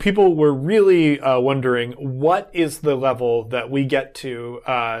 the people were really wondering what is the level that we get to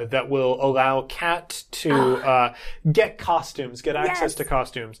that will allow Kat to get costumes, get access to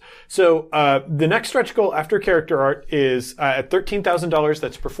costumes. So the next stretch goal after character art is at $13,000.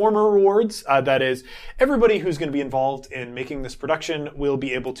 That's performer rewards. That is everybody who's going to be involved in making this production will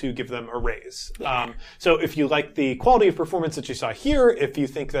be able to give them a raise. Yeah. So if you like the quality of performance that you saw here, if you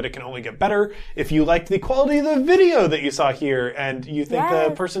think that it can only get better, if you liked the quality of the video that you saw here, and you think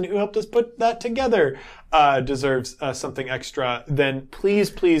the person who helped us put that together deserves something extra, then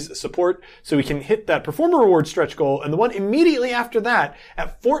please support so we can hit that performer reward stretch goal. And the one immediately after that,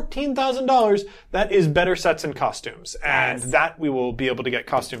 at $14,000, that is better sets and costumes. And that we will be able to get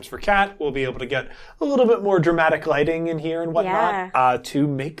costumes for Kat. We'll be able to get a little bit more dramatic lighting in here and whatnot to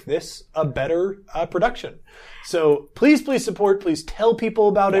make this a better production. So please support. Please tell people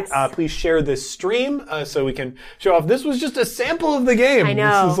about it. Please share this stream so we can show off. This was just a sample of the game. I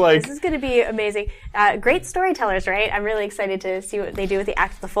know. This is going to be amazing. Great storytellers, right? I'm really excited to see what they do with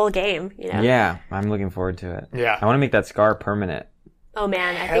the full game. You know? Yeah, I'm looking forward to it. Yeah. I want to make that scar permanent. Oh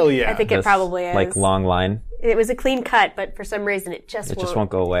man, I think it probably is. Like long line. It was a clean cut, but for some reason it just won't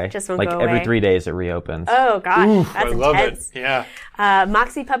go away. Just won't like go away. every 3 days it reopens. Oh gosh, Oof, that's I love intense. it. Yeah.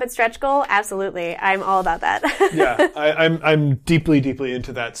 Moxie Puppet stretch goal, absolutely. I'm all about that. Yeah, I'm deeply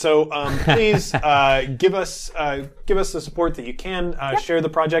into that. So please give us the support that you can. Share the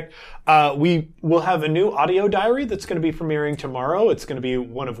project. We will have a new audio diary that's going to be premiering tomorrow. It's going to be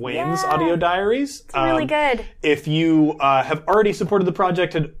one of Wayne's audio diaries. It's really good. If you have already supported the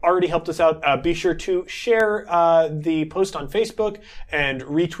project and already helped us out, be sure to share share the post on Facebook and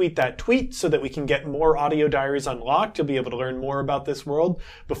retweet that tweet so that we can get more audio diaries unlocked. You'll be able to learn more about this world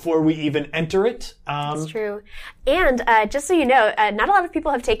before we even enter it. That's true. And just so you know, not a lot of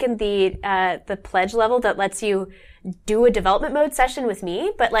people have taken the pledge level that lets you do a development mode session with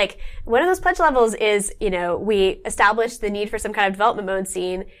me, but like one of those pledge levels is, we establish the need for some kind of development mode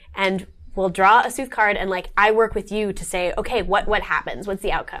scene, and we'll draw a Sooth card, and like I work with you to say, okay, what happens? What's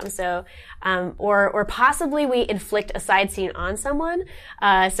the outcome? So, or possibly we inflict a side scene on someone.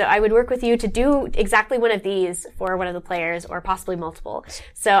 So I would work with you to do exactly one of these for one of the players, or possibly multiple.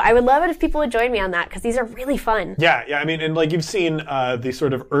 So I would love it if people would join me on that, because these are really fun. Yeah. I mean, and like you've seen the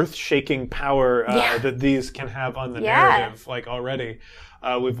sort of earth-shaking power that these can have on the narrative, like already.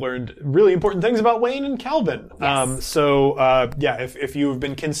 We've learned really important things about Wayne and Calvin. Yes. If you've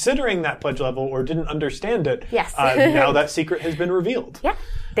been considering that pledge level or didn't understand it, yes. Now that secret has been revealed. Yeah.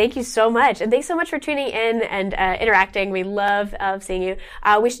 Thank you so much. And thanks so much for tuning in and interacting. We love seeing you.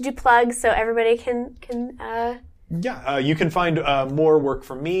 We should do plugs so everybody can you can find more work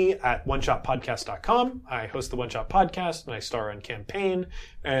from me at oneshotpodcast.com. I host the One Shot Podcast, and I star on Campaign,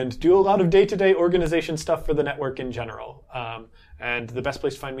 and do a lot of day-to-day organization stuff for the network in general. And the best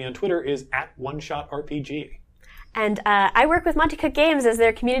place to find me on Twitter is at OneShotRPG. And I work with Monte Cook Games as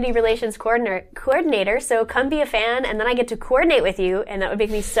their community relations coordinator, so come be a fan, and then I get to coordinate with you, and that would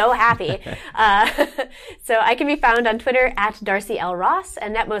make me so happy. So I can be found on Twitter at Darcy L. Ross,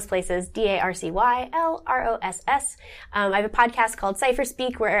 and at most places, DarcyLRoss. I have a podcast called Cypher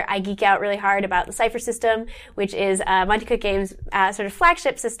Speak, where I geek out really hard about the Cypher system, which is Monte Cook Games' sort of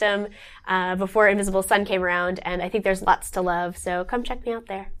flagship system before Invisible Sun came around, and I think there's lots to love, so come check me out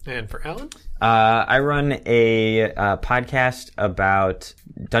there. And for Alan? I run a podcast about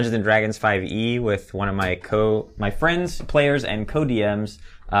Dungeons and Dragons 5e with one of my friends, players, and co-DMs,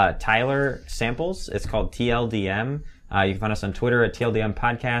 Tyler Samples. It's called TLDM. You can find us on Twitter at TLDM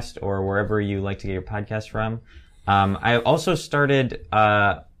Podcast or wherever you like to get your podcast from. I also started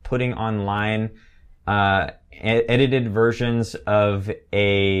putting online edited versions of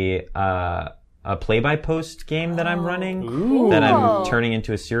a play-by-post game that I'm running that I'm turning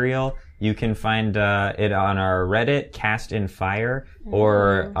into a serial. You can find it on our Reddit, Cast in Fire,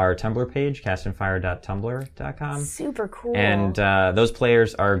 or our Tumblr page, castinfire.tumblr.com. Super cool. And those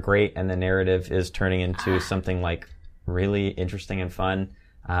players are great, and the narrative is turning into something like really interesting and fun,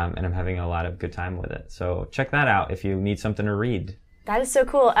 and I'm having a lot of good time with it. So check that out if you need something to read. That is so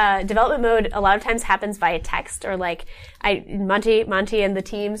cool. Development mode a lot of times happens via text, or like Monty and the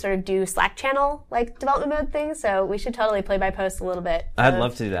team sort of do Slack channel like development mode things. So we should totally play by post a little bit. I'd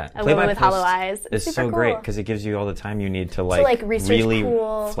love to do that. A Woman with Hollow Eyes. It's so cool. Great because it gives you all the time you need to really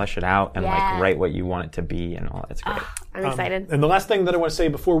flesh it out and like write what you want it to be and all. It's great. I'm excited. And the last thing that I want to say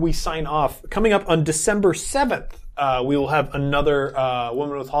before we sign off, coming up on December 7th, we will have another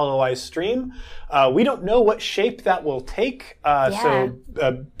Woman with Hollow Eyes stream. We don't know what shape that will take, so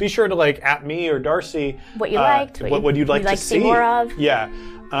be sure to at me or Darcy what you liked, what you'd like to see more of. Yeah,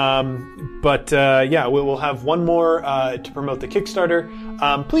 we'll have one more to promote the Kickstarter.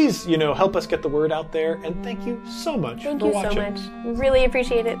 Please, help us get the word out there, and thank you so much for watching. Thank you so much. Really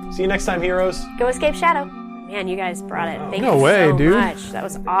appreciate it. See you next time, heroes. Go escape Shadow. Man, you guys brought it. Thank you so much. That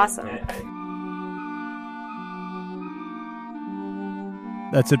was awesome.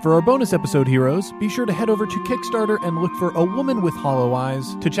 That's it for our bonus episode, heroes. Be sure to head over to Kickstarter and look for A Woman with Hollow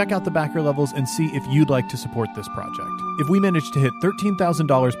Eyes to check out the backer levels and see if you'd like to support this project. If we manage to hit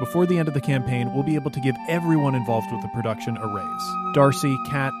 $13,000 before the end of the campaign, we'll be able to give everyone involved with the production a raise. Darcy,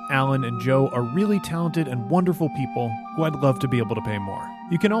 Kat, Alan, and Joe are really talented and wonderful people who I'd love to be able to pay more.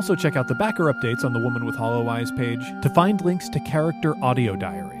 You can also check out the backer updates on the Woman with Hollow Eyes page to find links to character audio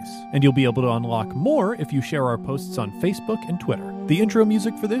diaries. And you'll be able to unlock more if you share our posts on Facebook and Twitter. The intro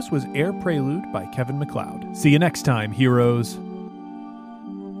music for this was Air Prelude by Kevin MacLeod. See you next time, heroes.